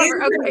 Well, I love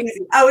her. Okay.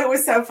 Oh, it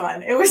was so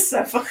fun. It was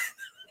so fun.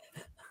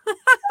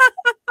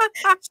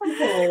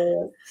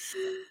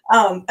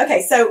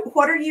 Okay, so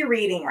what are you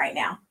reading right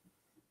now?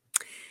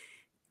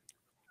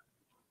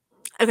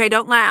 Okay,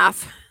 don't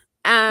laugh.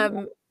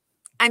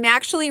 I'm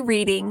actually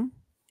reading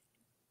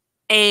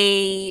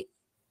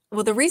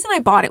well, the reason I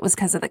bought it was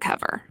because of the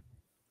cover.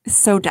 It's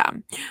so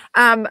dumb.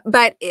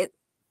 But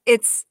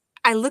it's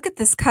I look at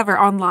this cover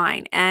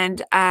online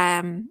and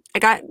I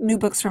got new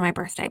books for my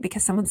birthday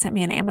because someone sent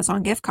me an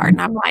Amazon gift card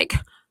and I'm like,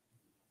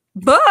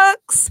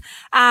 books.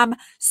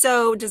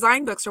 So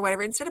design books or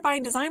whatever. Instead of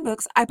buying design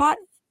books, I bought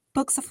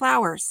books of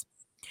flowers.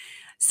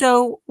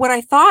 So what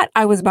I thought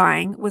I was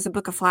buying was a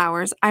book of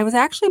flowers. I was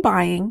actually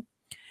buying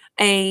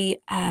a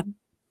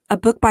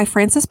book by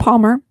Frances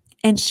Palmer,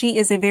 and she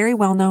is a very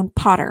well-known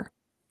potter.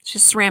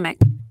 She's ceramic,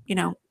 you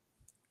know.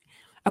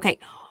 Okay,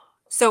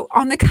 so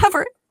on the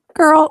cover,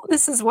 girl,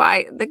 this is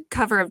why the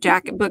cover of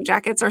book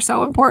jackets are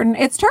so important.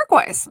 It's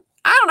turquoise.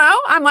 I don't know.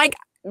 I'm like,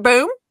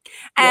 boom.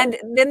 And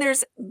then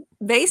there's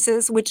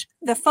vases, which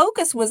the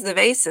focus was the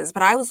vases,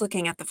 but I was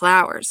looking at the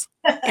flowers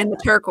and the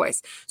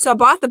turquoise. So I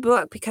bought the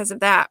book because of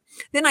that.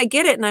 Then I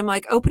get it and I'm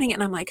like opening it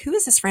and I'm like, who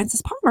is this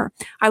Frances Palmer?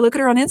 I look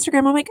at her on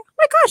Instagram. I'm like, oh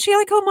my gosh, she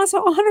like almost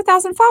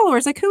 100,000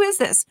 followers. Like, who is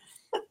this?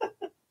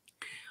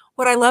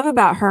 What I love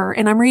about her,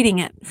 and I'm reading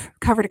it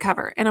cover to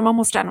cover and I'm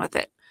almost done with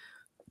it,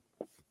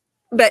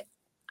 but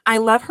I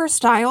love her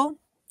style.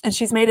 And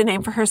she's made a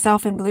name for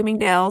herself in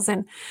Bloomingdale's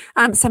and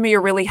some of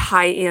your really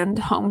high-end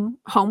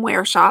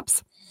homeware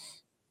shops.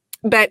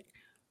 But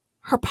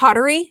her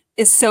pottery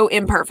is so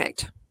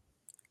imperfect.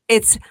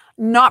 It's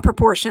not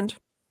proportioned.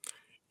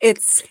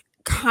 It's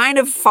kind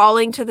of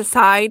falling to the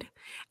side,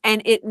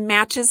 and it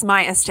matches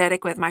my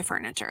aesthetic with my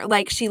furniture.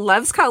 Like, she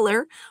loves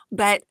color,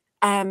 but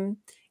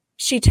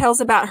she tells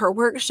about her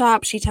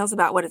workshop. She tells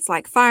about what it's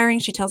like firing.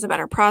 She tells about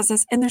her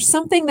process. And there's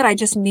something that I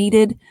just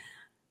needed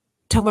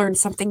to learn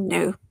something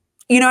new.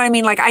 You know what I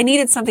mean? Like, I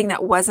needed something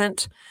that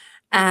wasn't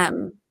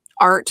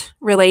art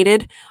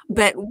related,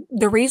 but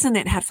the reason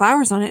it had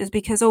flowers on it is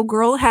because old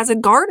girl has a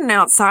garden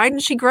outside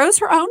and she grows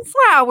her own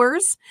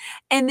flowers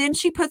and then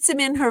she puts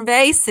them in her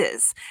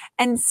vases.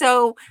 And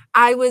so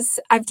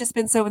I've just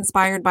been so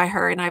inspired by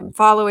her, and I'm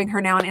following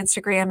her now on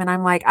Instagram, and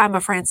I'm like, I'm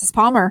a Frances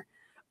Palmer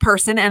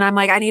person, and I'm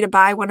like, I need to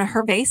buy one of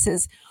her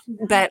vases.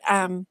 But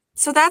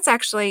so that's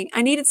actually,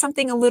 I needed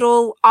something a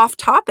little off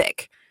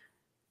topic,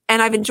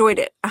 and I've enjoyed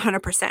it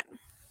 100%.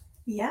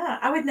 Yeah,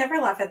 I would never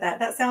laugh at that.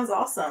 That sounds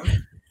awesome.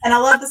 And I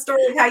love the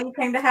story of how you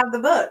came to have the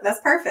book. That's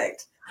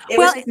perfect. It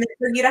was just meant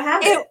for you to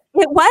have it.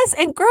 It was.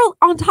 And girl,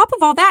 on top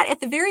of all that,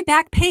 at the very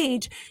back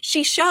page,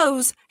 she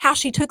shows how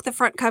she took the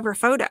front cover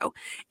photo.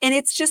 And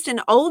it's just an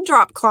old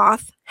drop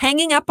cloth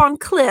hanging up on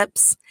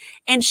clips.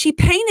 And she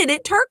painted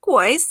it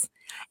turquoise.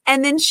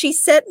 And then she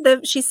set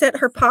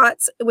her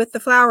pots with the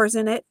flowers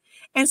in it.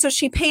 And so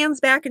she pans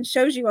back and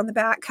shows you on the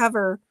back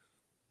cover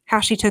how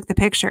she took the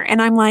picture.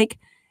 And I'm like,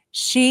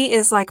 she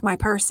is like my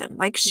person.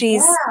 Like,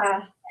 she's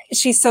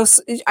so,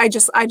 I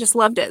just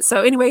loved it.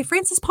 So anyway,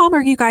 Frances Palmer,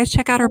 you guys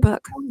check out her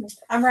book.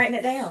 I'm writing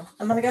it down.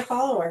 I'm going to go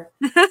follow her.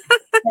 Check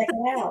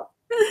it out.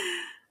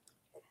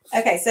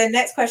 Okay. So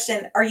next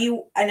question,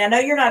 and I know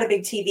you're not a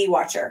big TV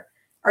watcher.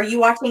 Are you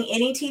watching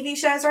any TV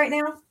shows right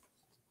now?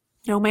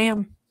 No,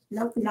 ma'am.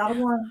 Nope. Not a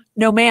one.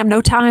 No, ma'am.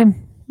 No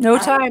time. No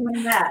time.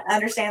 I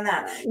understand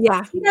that.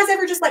 Yeah. You guys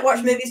ever just like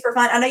watch movies for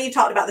fun? I know you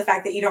talked about the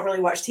fact that you don't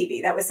really watch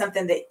TV. That was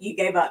something that you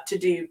gave up to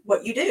do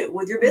what you do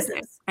with your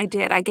business. I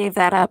did. I gave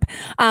that up.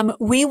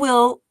 We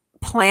will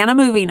plan a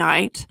movie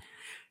night.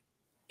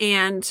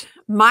 And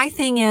my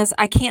thing is,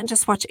 I can't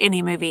just watch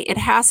any movie. It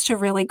has to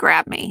really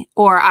grab me,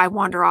 or I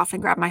wander off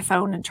and grab my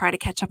phone and try to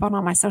catch up on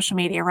all my social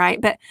media, right?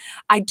 But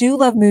I do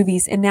love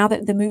movies. And now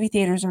that the movie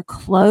theaters are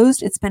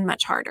closed, it's been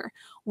much harder.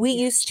 We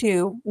used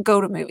to go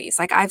to movies.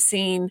 Like, I've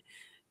seen,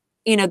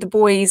 the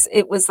boys,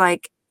 it was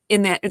like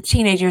in the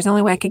teenage years, the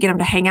only way I could get them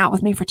to hang out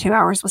with me for 2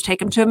 hours was take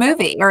them to a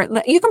movie. Or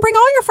you can bring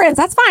all your friends.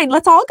 That's fine.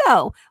 Let's all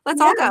go.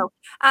 All go.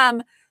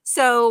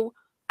 So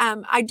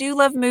I do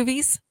love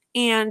movies.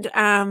 And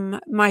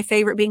my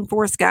favorite being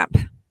Forrest Gump.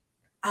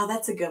 Oh,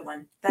 that's a good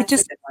one. A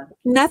good one.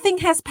 Nothing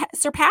has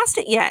surpassed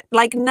it yet.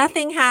 Like,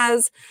 nothing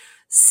has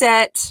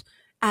set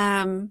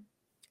the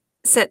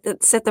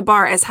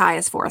bar as high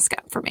as Forrest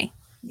Gump for me.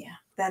 Yeah,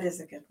 that is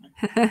a good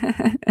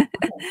one.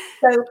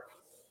 So,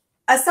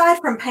 aside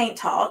from Paint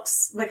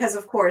Talks, because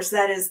of course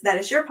that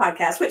is your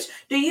podcast, which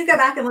do you go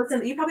back and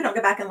listen? You probably don't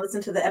go back and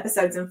listen to the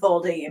episodes in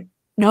full, do you?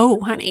 No,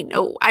 honey,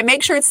 no. I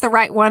make sure it's the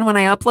right one when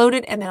I upload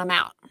it, and then I'm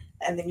out.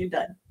 And then you're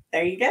done.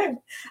 There you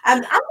go.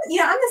 I'm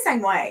the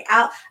same way.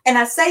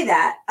 I say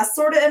that I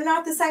sort of am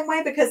not the same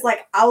way because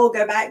like I will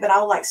go back, but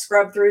I'll like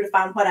scrub through to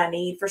find what I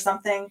need for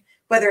something,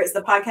 whether it's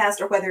the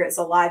podcast or whether it's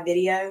a live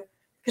video.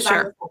 Because I'm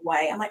the same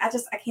way. I'm like,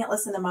 I can't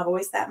listen to my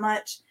voice that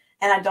much,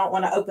 and I don't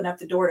want to open up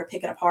the door to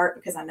pick it apart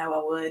because I know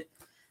I would.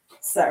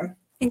 So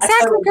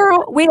exactly,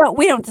 girl. We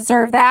don't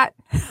deserve that.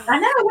 I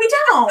know we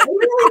don't. We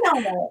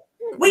really don't.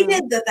 We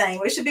did the thing.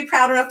 We should be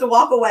proud enough to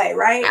walk away,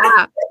 right?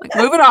 Yeah, like,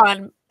 move it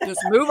on. Just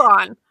move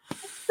on.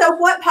 So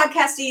what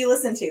podcast do you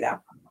listen to though?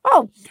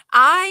 Oh,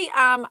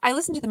 I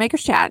listen to the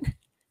Maker's Chat.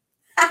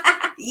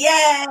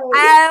 Yay!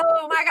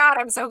 Oh my God,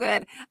 I'm so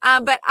good.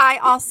 But I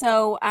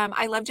also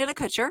I love Jenna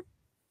Kutcher.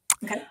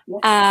 Okay.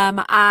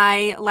 Yeah.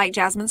 I like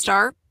Jasmine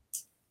Star.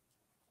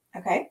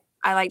 Okay.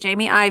 I like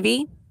Jamie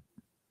Ivey,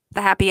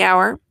 The Happy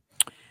Hour.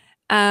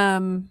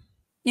 Girl,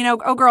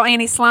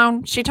 Annie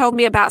Sloan, she told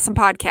me about some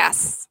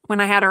podcasts when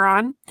I had her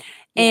on.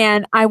 Yeah.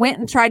 And I went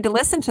and tried to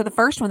listen to the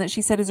first one that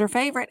she said is her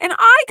favorite. And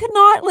I could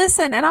not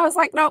listen. And I was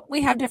like, nope,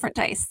 we have different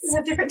tastes. We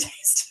have different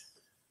tastes.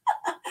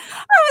 I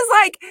was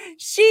like,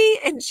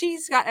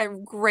 she's got a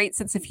great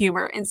sense of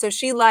humor. And so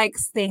she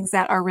likes things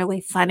that are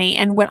really funny.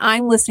 And what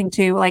I'm listening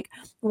to, like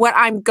what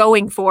I'm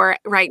going for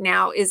right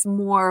now is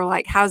more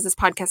like, how's this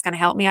podcast going to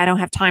help me? I don't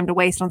have time to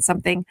waste on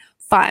something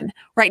fun.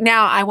 Right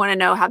now, I want to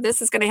know how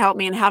this is going to help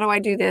me and how do I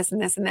do this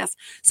and this and this.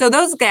 So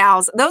those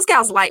gals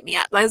light me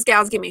up. Those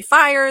gals give me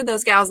fire.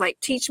 Those gals like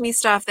teach me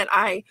stuff that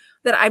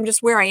I'm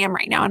just where I am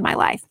right now in my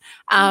life.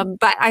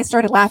 But I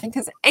started laughing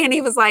because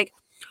Annie was like,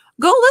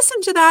 go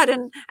listen to that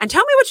and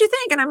tell me what you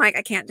think. And I'm like,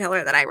 I can't tell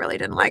her that I really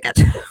didn't like it.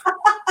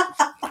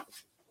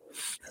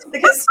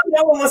 Because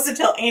no one wants to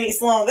tell Annie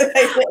Sloan that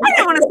they didn't. I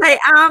don't want to say,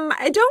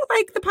 I don't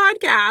like the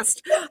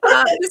podcast.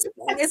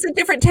 It's a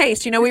different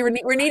taste.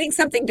 We're needing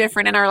something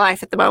different in our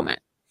life at the moment.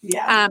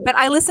 Yeah. But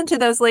I listen to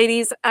those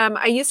ladies.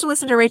 I used to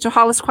listen to Rachel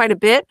Hollis quite a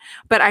bit,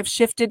 but I've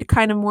shifted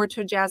kind of more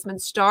to Jasmine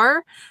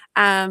Star.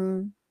 I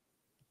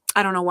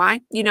don't know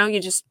why.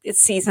 It's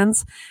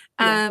seasons.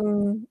 Yeah.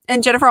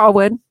 And Jennifer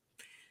Allwood.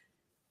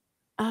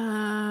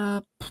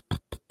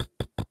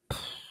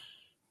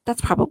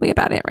 That's probably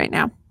about it right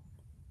now.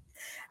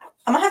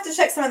 I'm gonna have to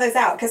check some of those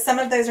out because some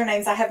of those are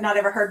names I have not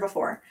ever heard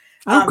before.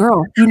 Oh,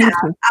 girl, you need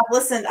to.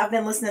 I've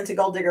been listening to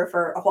Gold Digger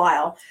for a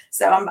while,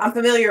 so I'm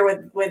familiar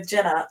with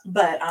Jenna.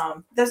 But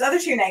those other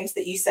two names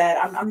that you said,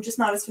 I'm just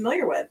not as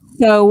familiar with.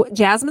 So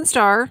Jasmine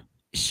Star,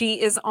 she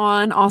is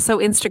on also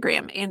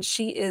Instagram, and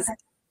she is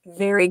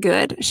very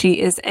good.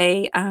 She is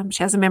she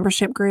has a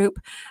membership group.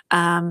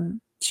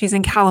 She's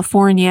in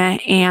California,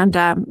 and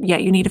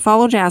you need to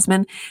follow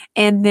Jasmine.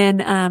 And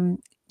then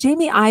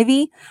Jamie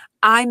Ivey,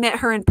 I met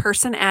her in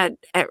person at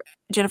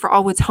Jennifer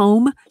Allwood's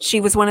home.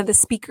 She was one of the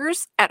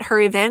speakers at her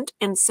event,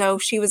 and so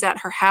she was at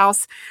her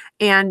house.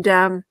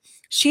 And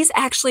she's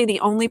actually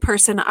the only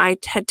person I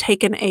had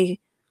taken a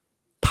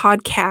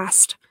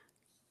podcast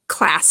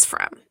class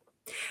from.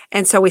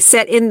 And so we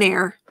sat in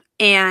there,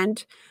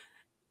 and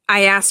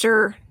I asked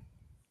her,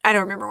 I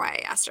don't remember what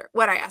I asked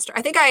her.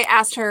 I think I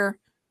asked her,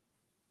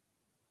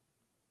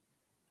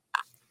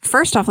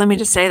 first off, let me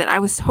just say that I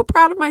was so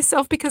proud of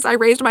myself because I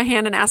raised my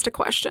hand and asked a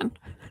question.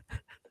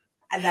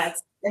 And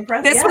that's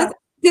impressive.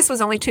 This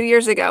was only 2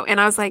 years ago. And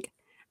I was like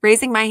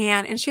raising my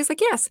hand, and she's like,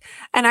 yes.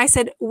 And I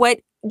said, what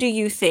do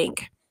you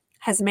think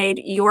has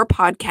made your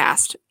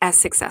podcast as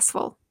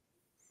successful?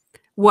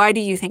 Why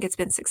do you think it's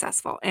been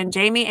successful? And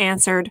Jamie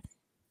answered,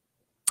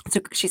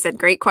 she said,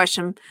 great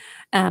question.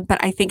 But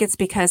I think it's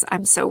because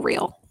I'm so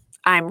real.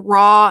 I'm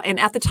raw. And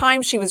at the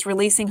time she was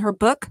releasing her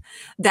book,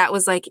 that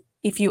was like,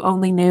 If You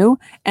Only Knew.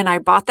 And I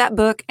bought that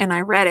book and I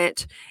read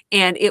it,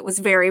 and it was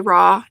very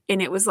raw. And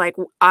it was like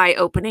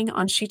eye-opening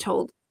on, she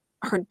told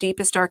her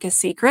deepest, darkest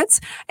secrets.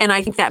 And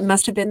I think that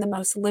must have been the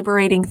most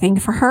liberating thing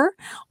for her,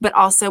 but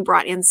also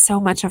brought in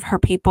so much of her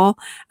people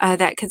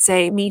that could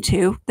say Me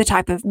Too, the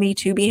type of Me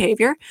Too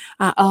behavior.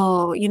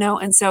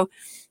 And so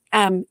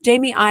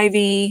Jamie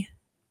Ivey,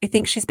 I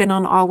think she's been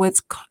on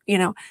Allwood's,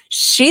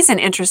 she's an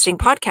interesting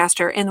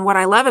podcaster. And what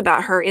I love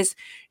about her is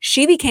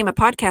she became a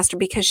podcaster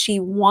because she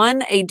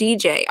won a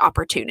DJ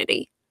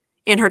opportunity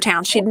in her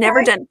town. She'd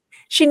never done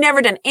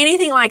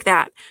anything like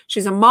that.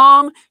 She's a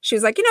mom. She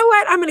was like, you know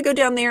what? I'm going to go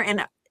down there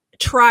and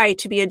try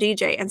to be a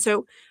DJ. And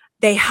so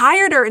they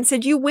hired her and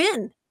said, you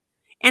win.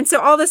 And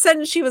so all of a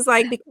sudden she was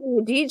like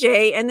becoming a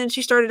DJ, and then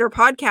she started her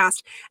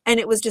podcast, and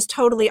it was just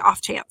totally off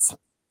chance.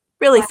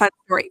 Really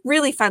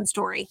fun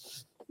story.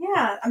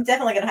 Yeah, I'm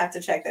definitely going to have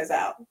to check those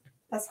out.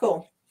 That's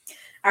cool.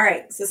 All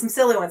right. So some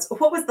silly ones.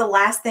 What was the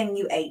last thing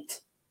you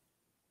ate?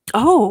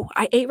 Oh,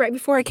 I ate right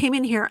before I came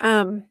in here.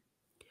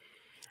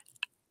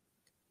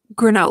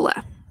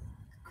 Granola.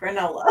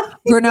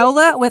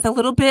 Granola with a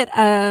little bit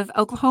of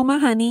Oklahoma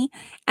honey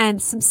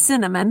and some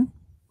cinnamon.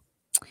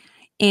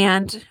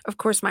 And of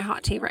course, my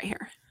hot tea right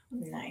here.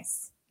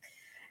 Nice.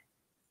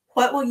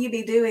 What will you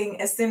be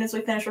doing as soon as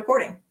we finish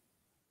recording?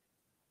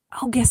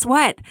 Oh, guess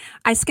what?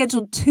 I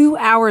scheduled 2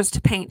 hours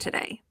to paint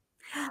today.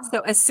 So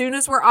as soon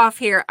as we're off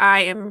here,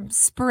 I am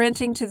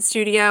sprinting to the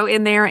studio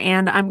in there,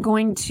 and I'm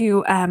going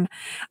to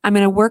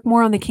work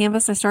more on the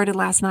canvas I started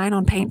last night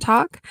on Paint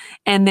Talk,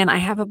 and then I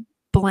have a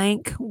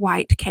blank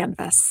white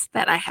canvas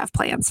that I have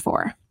plans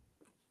for.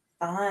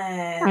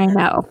 I Fun.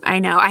 know, I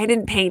know. I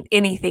didn't paint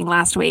anything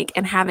last week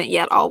and haven't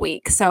yet all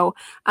week. So,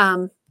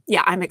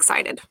 yeah, I'm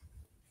excited.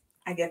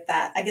 I get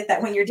that. I get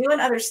that. When you're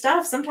doing other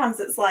stuff, sometimes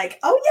it's like,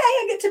 oh yay,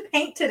 I get to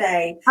paint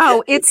today.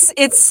 Oh, it's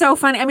so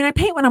funny. I mean, I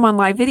paint when I'm on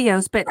live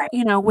videos, but Right.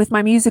 with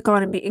my music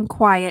on and being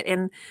quiet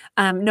and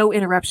no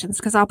interruptions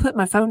because I'll put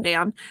my phone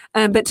down.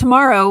 But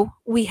tomorrow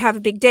we have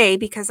a big day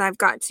because I've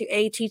got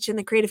to teach in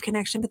the Creative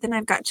Connection, but then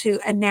I've got to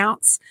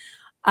announce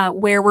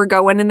where we're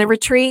going in the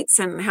retreats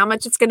and how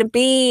much it's going to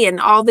be and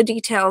all the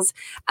details.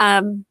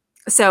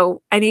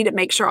 So I need to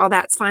make sure all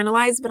that's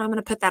finalized, but I'm going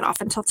to put that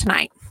off until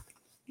tonight.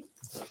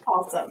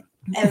 Awesome.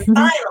 And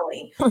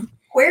finally,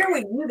 where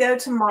would you go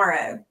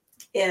tomorrow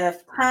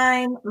if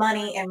time,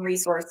 money, and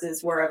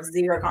resources were of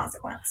zero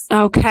consequence?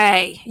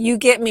 Okay, you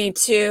get me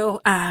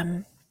to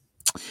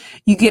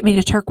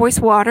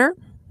turquoise water.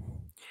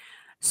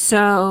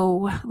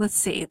 So let's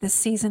see, this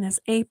season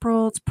is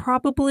April. It's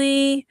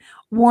probably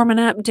warming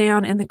up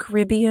down in the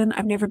Caribbean.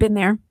 I've never been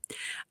there.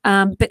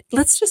 But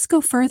let's just go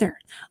further.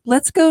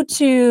 Let's go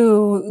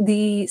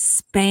to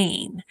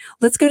Spain.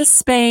 Let's go to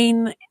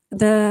Spain.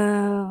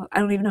 I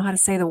don't even know how to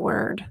say the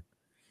word,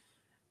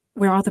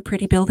 where all the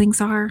pretty buildings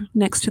are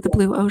next to the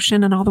blue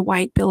ocean and all the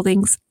white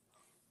buildings.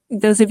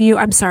 Those of you,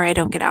 I'm sorry, I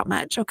don't get out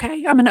much.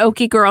 Okay. I'm an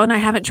Okie girl and I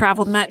haven't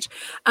traveled much.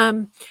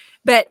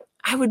 But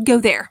I would go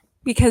there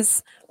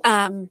because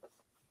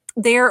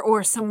there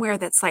or somewhere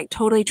that's like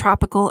totally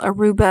tropical,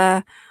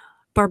 Aruba,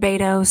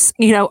 Barbados,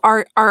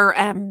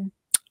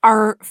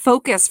 our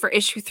focus for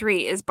issue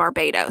 3 is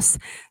Barbados.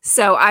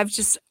 So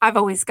I've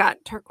always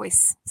got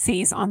turquoise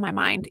seas on my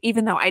mind,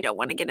 even though I don't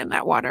want to get in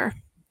that water.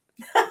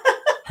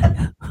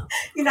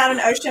 You're not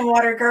an ocean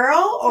water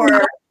girl, or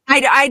no,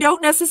 I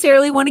don't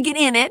necessarily want to get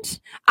in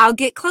it. I'll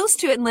get close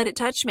to it and let it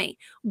touch me.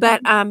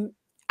 But I'm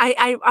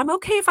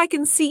okay if I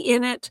can see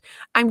in it.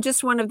 I'm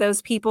just one of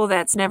those people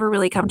that's never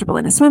really comfortable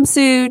in a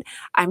swimsuit.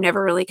 I'm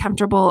never really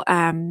comfortable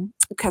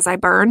because I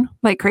burn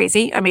like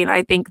crazy. I mean,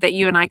 I think that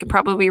you and I could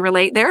probably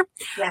relate there.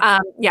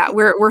 Yeah.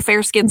 We're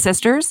fair-skinned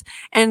sisters.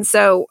 And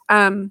so,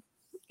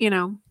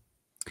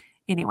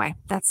 anyway,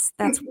 that's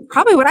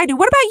probably what I do.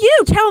 What about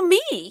you? Tell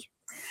me.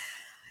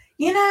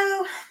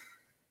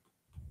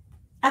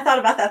 I thought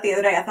about that the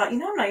other day. I thought, I'm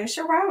not even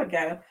sure where I would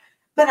go.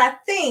 But I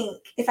think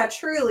if I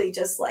truly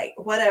just like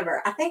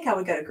whatever, I think I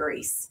would go to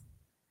Greece.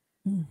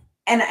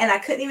 And I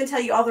couldn't even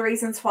tell you all the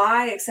reasons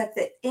why, except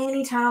that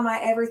anytime I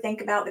ever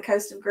think about the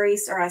coast of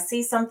Greece or I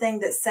see something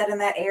that's set in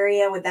that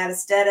area with that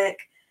aesthetic,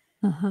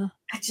 I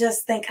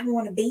just think I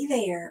want to be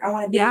there. I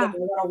want to be there. I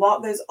want to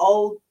walk those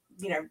old,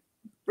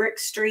 brick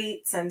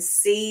streets and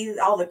see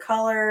all the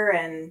color,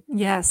 and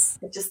yes,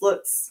 it just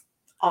looks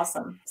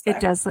awesome. So. It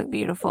does look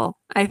beautiful.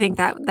 I think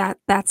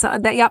that's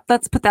yep.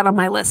 Let's put that on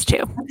my list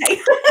too.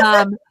 Okay.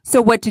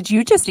 So what did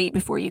you just eat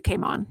before you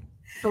came on?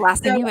 The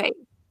last thing you ate?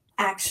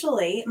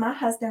 Actually, my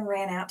husband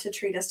ran out to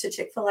treat us to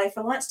Chick-fil-A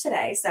for lunch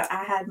today. So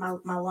I had my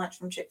lunch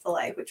from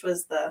Chick-fil-A, which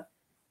was the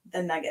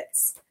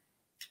nuggets,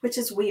 which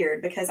is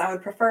weird because I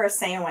would prefer a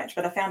sandwich,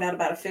 but I found out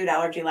about a food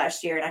allergy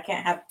last year and I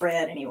can't have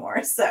bread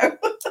anymore. So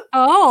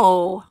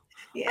oh,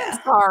 yeah.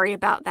 I'm sorry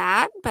about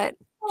that, but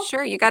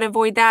sure, you got to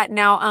avoid that.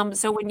 Now,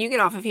 so when you get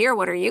off of here,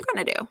 what are you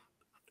going to do?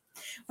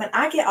 When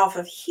I get off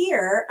of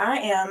here, I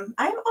am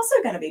also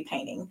going to be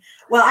painting.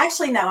 Well,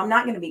 actually, no, I'm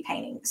not going to be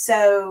painting.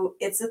 So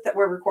it's that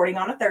we're recording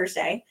on a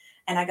Thursday,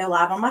 and I go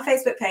live on my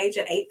Facebook page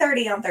at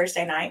 8:30 on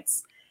Thursday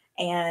nights.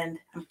 And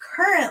I'm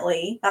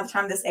currently, by the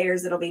time this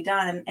airs, it'll be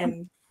done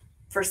and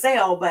for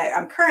sale, but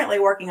I'm currently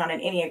working on an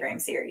Enneagram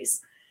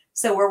series.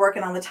 So we're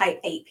working on the type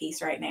 8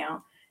 piece right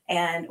now.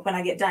 And when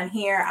I get done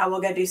here, I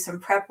will go do some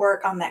prep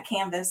work on that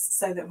canvas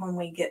so that when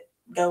we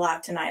go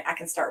live tonight, I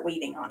can start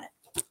weeding on it.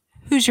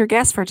 Who's your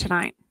guest for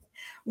tonight?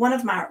 One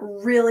of my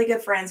really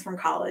good friends from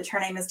college. Her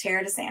name is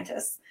Tara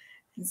DeSantis.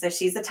 And so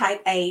she's a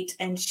type 8,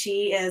 and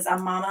she is a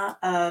mama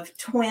of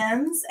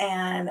twins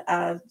and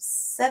a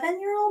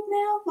 7-year-old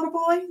now, little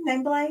boy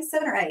named Blaze,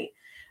 7 or 8.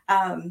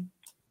 And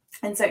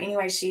so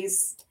anyway,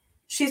 she's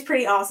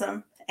pretty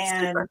awesome.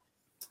 And super.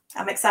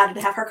 I'm excited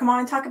to have her come on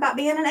and talk about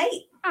being an 8.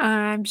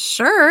 I'm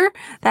sure.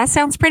 That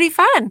sounds pretty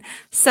fun.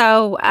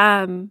 So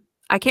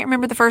I can't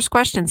remember the first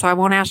question, so I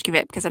won't ask you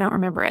it because I don't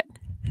remember it.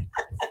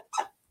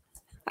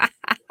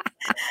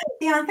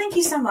 Dion, thank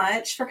you so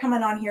much for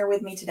coming on here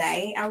with me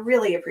today. I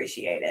really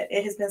appreciate it.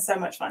 It has been so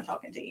much fun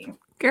talking to you.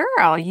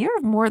 Girl, you're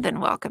more than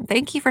welcome.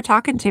 Thank you for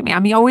talking to me.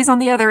 I'm always on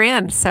the other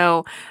end,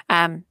 so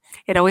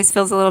it always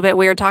feels a little bit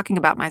weird talking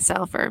about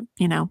myself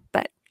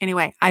but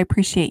anyway, I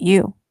appreciate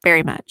you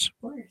very much.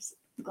 Of course.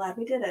 I'm glad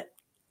we did it.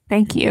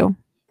 Thank you.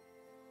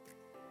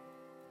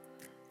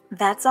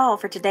 That's all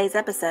for today's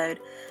episode.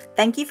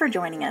 Thank you for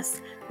joining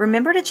us.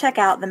 Remember to check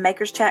out the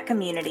Makers Chat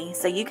community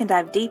so you can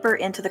dive deeper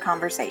into the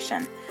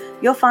conversation.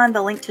 You'll find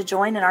the link to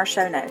join in our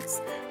show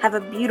notes. Have a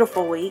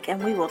beautiful week,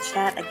 and we will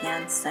chat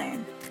again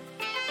soon.